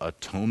of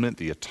atonement,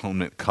 the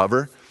atonement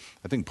cover.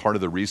 I think part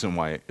of the reason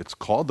why it's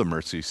called the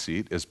mercy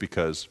seat is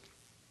because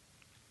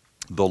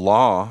the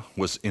law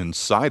was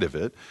inside of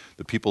it.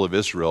 The people of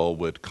Israel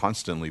would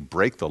constantly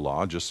break the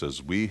law, just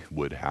as we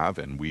would have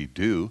and we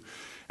do.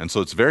 And so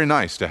it's very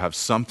nice to have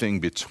something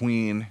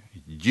between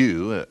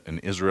you, an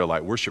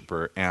Israelite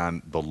worshiper,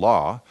 and the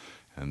law.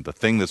 And the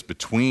thing that's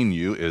between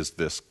you is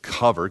this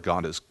cover.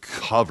 God is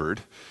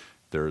covered.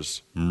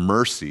 There's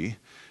mercy.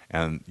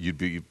 And you'd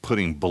be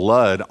putting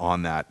blood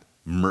on that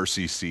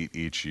mercy seat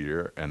each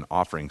year and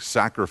offering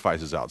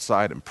sacrifices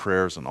outside and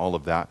prayers and all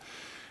of that.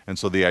 And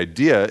so the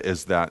idea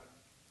is that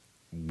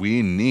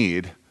we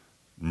need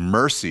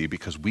mercy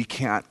because we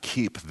can't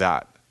keep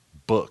that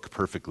book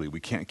perfectly. We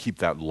can't keep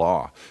that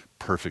law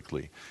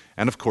perfectly.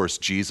 And of course,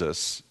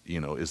 Jesus,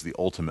 is the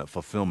ultimate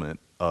fulfillment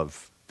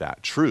of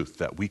that truth,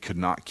 that we could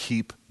not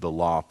keep the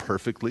law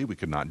perfectly. We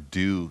could not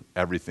do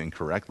everything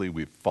correctly.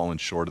 We've fallen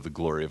short of the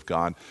glory of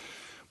God.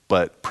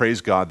 But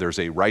praise God, there's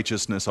a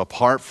righteousness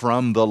apart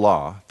from the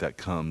law that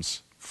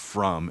comes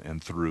from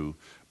and through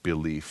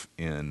belief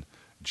in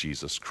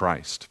Jesus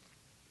Christ.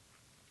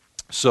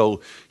 So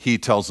he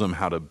tells them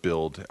how to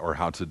build or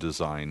how to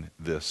design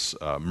this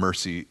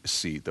mercy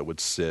seat that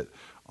would sit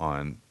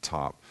on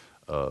top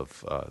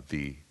of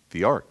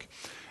the ark.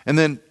 And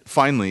then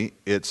finally,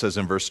 it says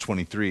in verse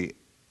 23,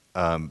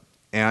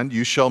 and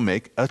you shall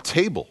make a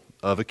table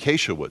of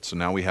acacia wood. So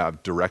now we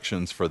have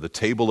directions for the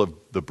table of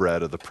the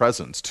bread of the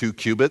presence. 2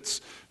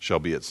 cubits shall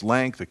be its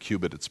length, a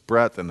cubit its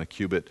breadth, and a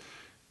cubit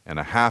and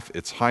a half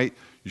its height.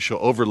 You shall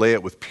overlay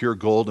it with pure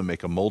gold and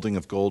make a molding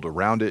of gold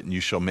around it, and you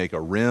shall make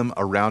a rim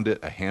around it,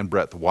 a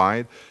handbreadth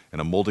wide,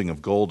 and a molding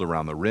of gold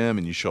around the rim,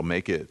 and you shall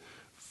make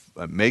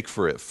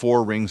for it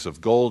 4 rings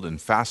of gold, and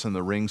fasten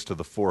the rings to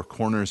the 4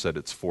 corners at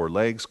its 4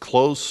 legs.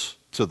 Close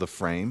to the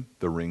frame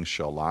the rings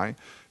shall lie,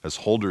 as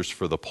holders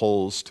for the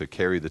poles to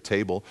carry the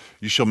table.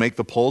 You shall make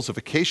the poles of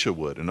acacia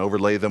wood, and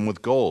overlay them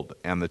with gold,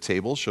 and the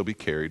table shall be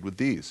carried with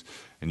these.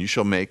 And you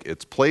shall make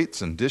its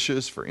plates and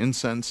dishes for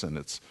incense, and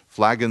its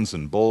flagons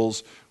and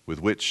bowls with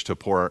which to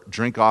pour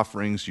drink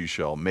offerings. You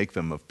shall make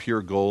them of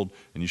pure gold,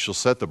 and you shall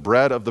set the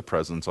bread of the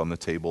presence on the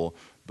table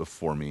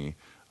before me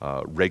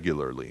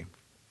regularly.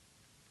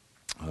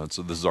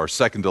 So this is our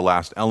second to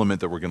last element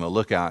that we're going to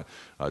look at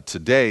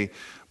today.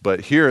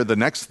 But here, the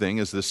next thing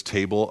is this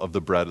table of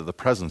the bread of the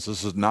presence.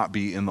 This would not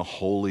be in the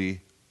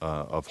Holy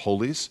of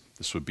Holies.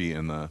 This would be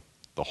in the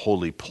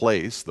holy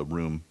place, the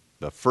room,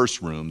 the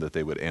first room that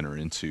they would enter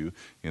into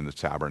in the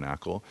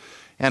tabernacle.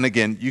 And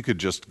again, you could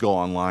just go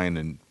online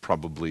and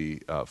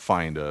probably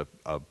find a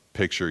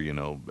picture,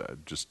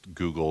 just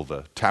Google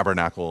the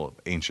tabernacle of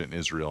ancient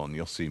Israel, and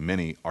you'll see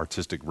many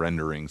artistic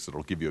renderings that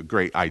will give you a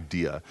great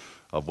idea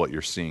of what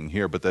you're seeing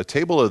here. But the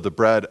table of the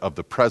bread of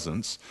the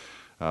presence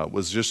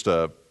was just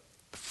a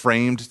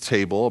framed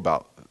table,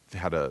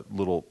 had a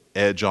little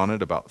edge on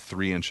it about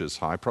 3 inches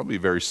high, probably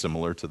very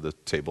similar to the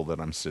table that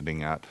I'm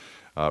sitting at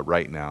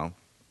right now.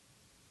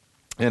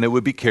 And it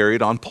would be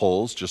carried on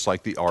poles, just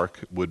like the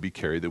ark would be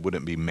carried. They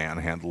wouldn't be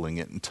manhandling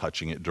it and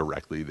touching it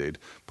directly. They'd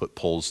put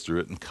poles through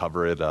it and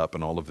cover it up,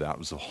 and all of that. It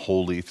was a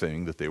holy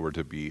thing that they were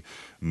to be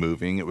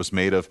moving. It was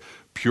made of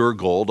pure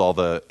gold. All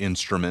the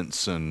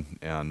instruments and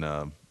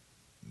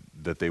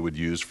that they would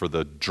use for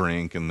the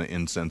drink and the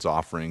incense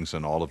offerings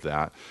and all of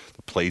that.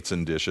 The plates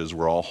and dishes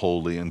were all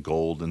holy and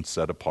gold and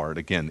set apart.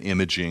 Again,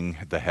 imaging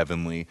the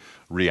heavenly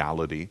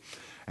reality.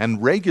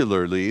 And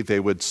regularly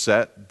they would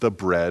set the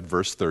bread,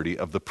 verse 30,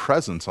 of the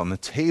presence on the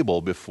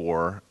table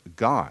before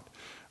God.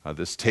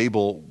 This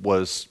table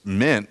was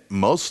meant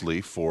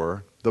mostly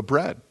for the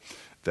bread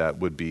that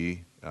would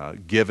be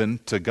given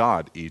to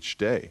God each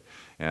day.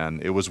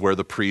 And it was where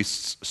the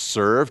priests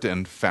served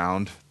and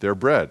found their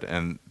bread.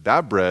 And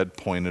that bread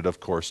pointed, of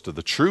course, to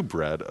the true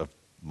bread of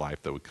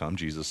life that would come.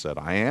 Jesus said,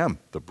 I am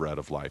the bread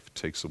of life. It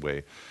takes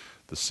away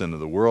the sin of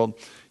the world.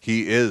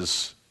 He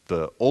is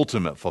the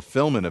ultimate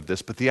fulfillment of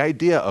this. But the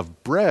idea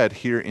of bread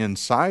here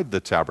inside the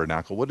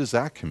tabernacle, what does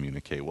that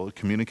communicate? Well, it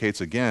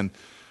communicates, again,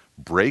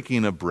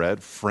 breaking of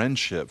bread,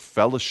 friendship,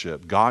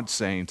 fellowship, God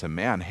saying to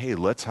man, hey,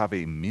 let's have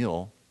a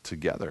meal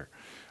together.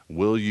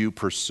 Will you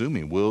pursue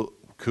me?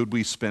 Could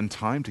we spend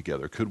time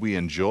together? Could we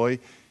enjoy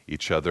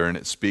each other? And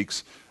it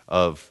speaks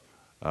of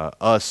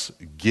us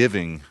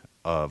giving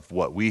of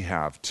what we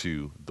have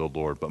to the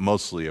Lord, but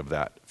mostly of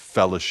that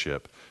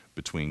fellowship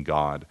between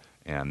God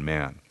and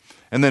man.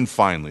 And then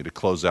finally, to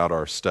close out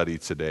our study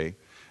today,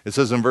 it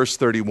says in verse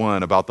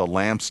 31 about the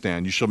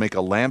lampstand, you shall make a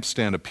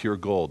lampstand of pure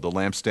gold. The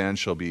lampstand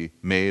shall be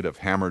made of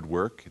hammered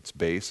work. Its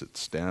base, its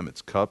stem,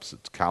 its cups,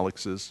 its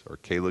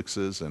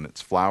calyxes, and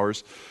its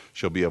flowers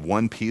shall be of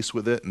one piece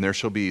with it. And there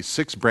shall be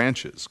 6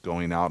 branches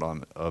going out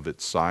of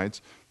its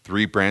sides,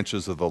 3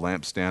 branches of the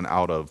lampstand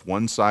out of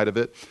one side of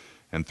it,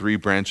 and 3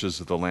 branches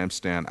of the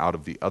lampstand out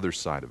of the other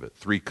side of it.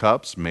 3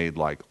 cups made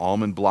like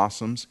almond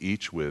blossoms,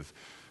 each with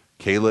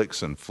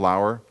calyx and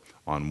flower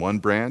on one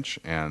branch,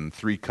 and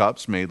 3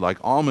 cups made like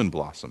almond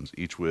blossoms,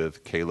 each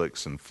with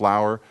calyx and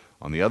flower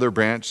on the other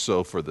branch.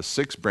 So for the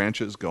 6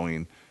 branches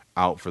going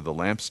out for the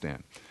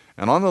lampstand.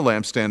 And on the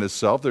lampstand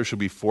itself there shall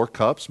be 4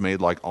 cups made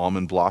like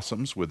almond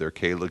blossoms with their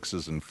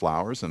calyxes and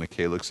flowers, and a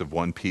calyx of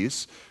one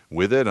piece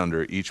with it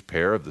under each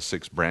pair of the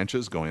 6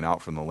 branches going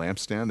out from the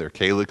lampstand. Their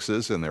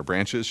calyxes and their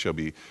branches shall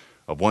be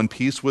of one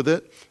piece with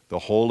it, the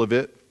whole of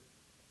it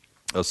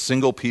a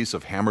single piece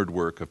of hammered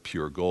work of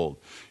pure gold.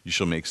 You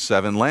shall make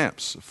 7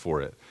 lamps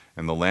for it,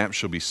 and the lamp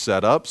shall be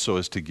set up so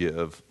as to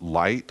give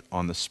light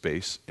on the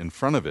space in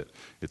front of it.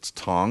 Its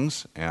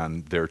tongs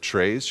and their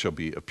trays shall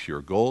be of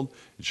pure gold.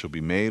 It shall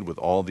be made with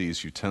all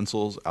these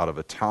utensils out of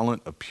a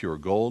talent of pure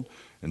gold,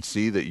 and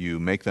see that you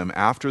make them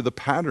after the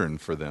pattern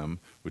for them,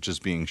 which is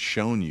being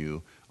shown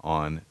you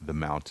on the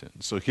mountain.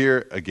 So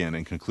here, again,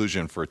 in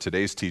conclusion for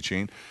today's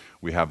teaching,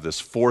 we have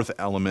this 4th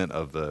element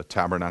of the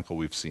tabernacle.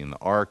 We've seen the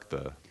ark,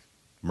 the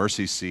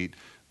mercy seat,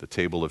 the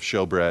table of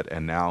showbread,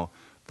 and now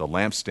the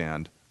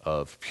lampstand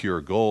of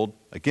pure gold.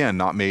 Again,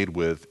 not made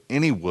with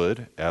any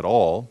wood at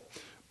all,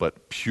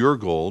 but pure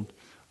gold,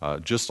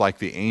 just like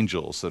the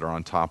angels that are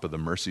on top of the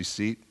mercy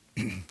seat.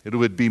 It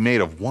would be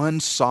made of one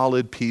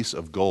solid piece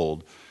of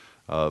gold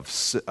of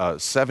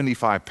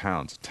 75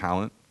 pounds,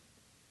 talent.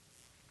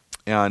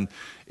 And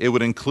it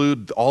would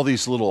include all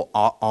these little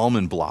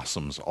almond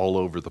blossoms all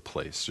over the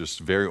place, just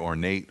very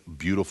ornate,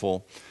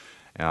 beautiful.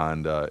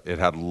 And it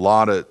had a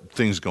lot of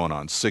things going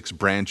on. 6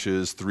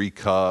 branches, 3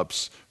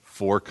 cups,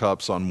 4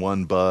 cups on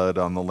one bud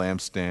on the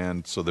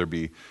lampstand. So there'd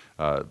be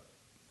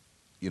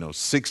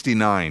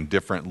 69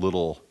 different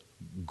little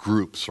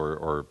groups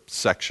or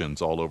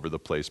sections all over the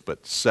place,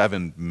 but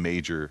 7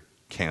 major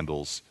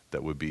candles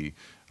that would be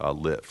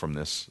lit from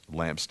this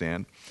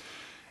lampstand.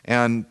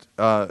 And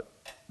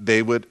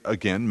they would,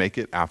 again, make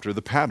it after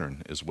the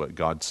pattern, is what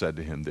God said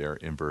to him there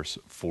in verse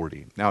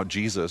 40. Now,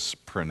 Jesus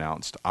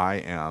pronounced, "I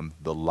am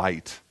the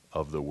light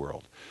of the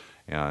world."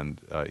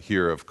 And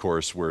here, of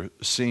course, we're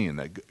seeing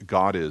that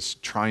God is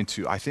trying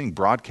to, I think,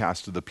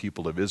 broadcast to the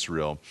people of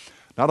Israel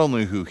not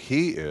only who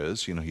he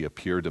is, he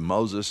appeared to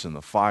Moses in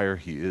the fire,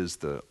 he is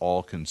the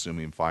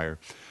all-consuming fire,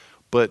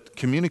 but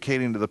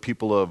communicating to the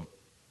people of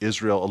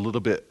Israel a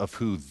little bit of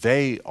who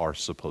they are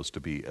supposed to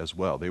be as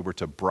well. They were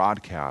to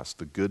broadcast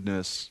the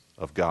goodness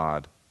of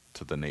God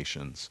to the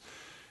nations.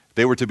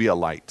 They were to be a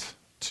light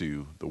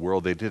to the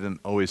world. They didn't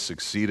always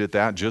succeed at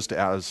that, just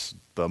as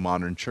the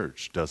modern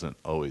church doesn't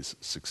always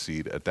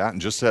succeed at that,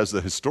 and just as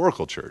the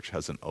historical church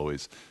hasn't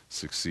always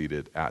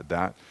succeeded at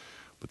that.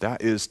 But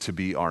that is to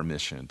be our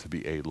mission, to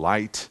be a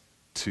light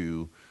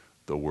to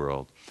the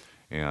world.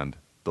 And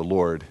the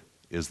Lord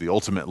is the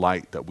ultimate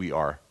light that we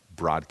are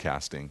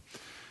broadcasting.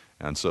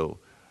 And so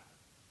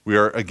we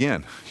are,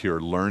 again,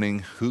 here learning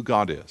who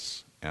God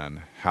is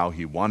and how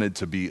he wanted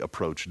to be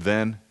approached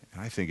then.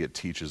 And I think it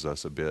teaches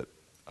us a bit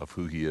of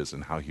who he is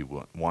and how he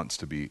wants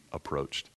to be approached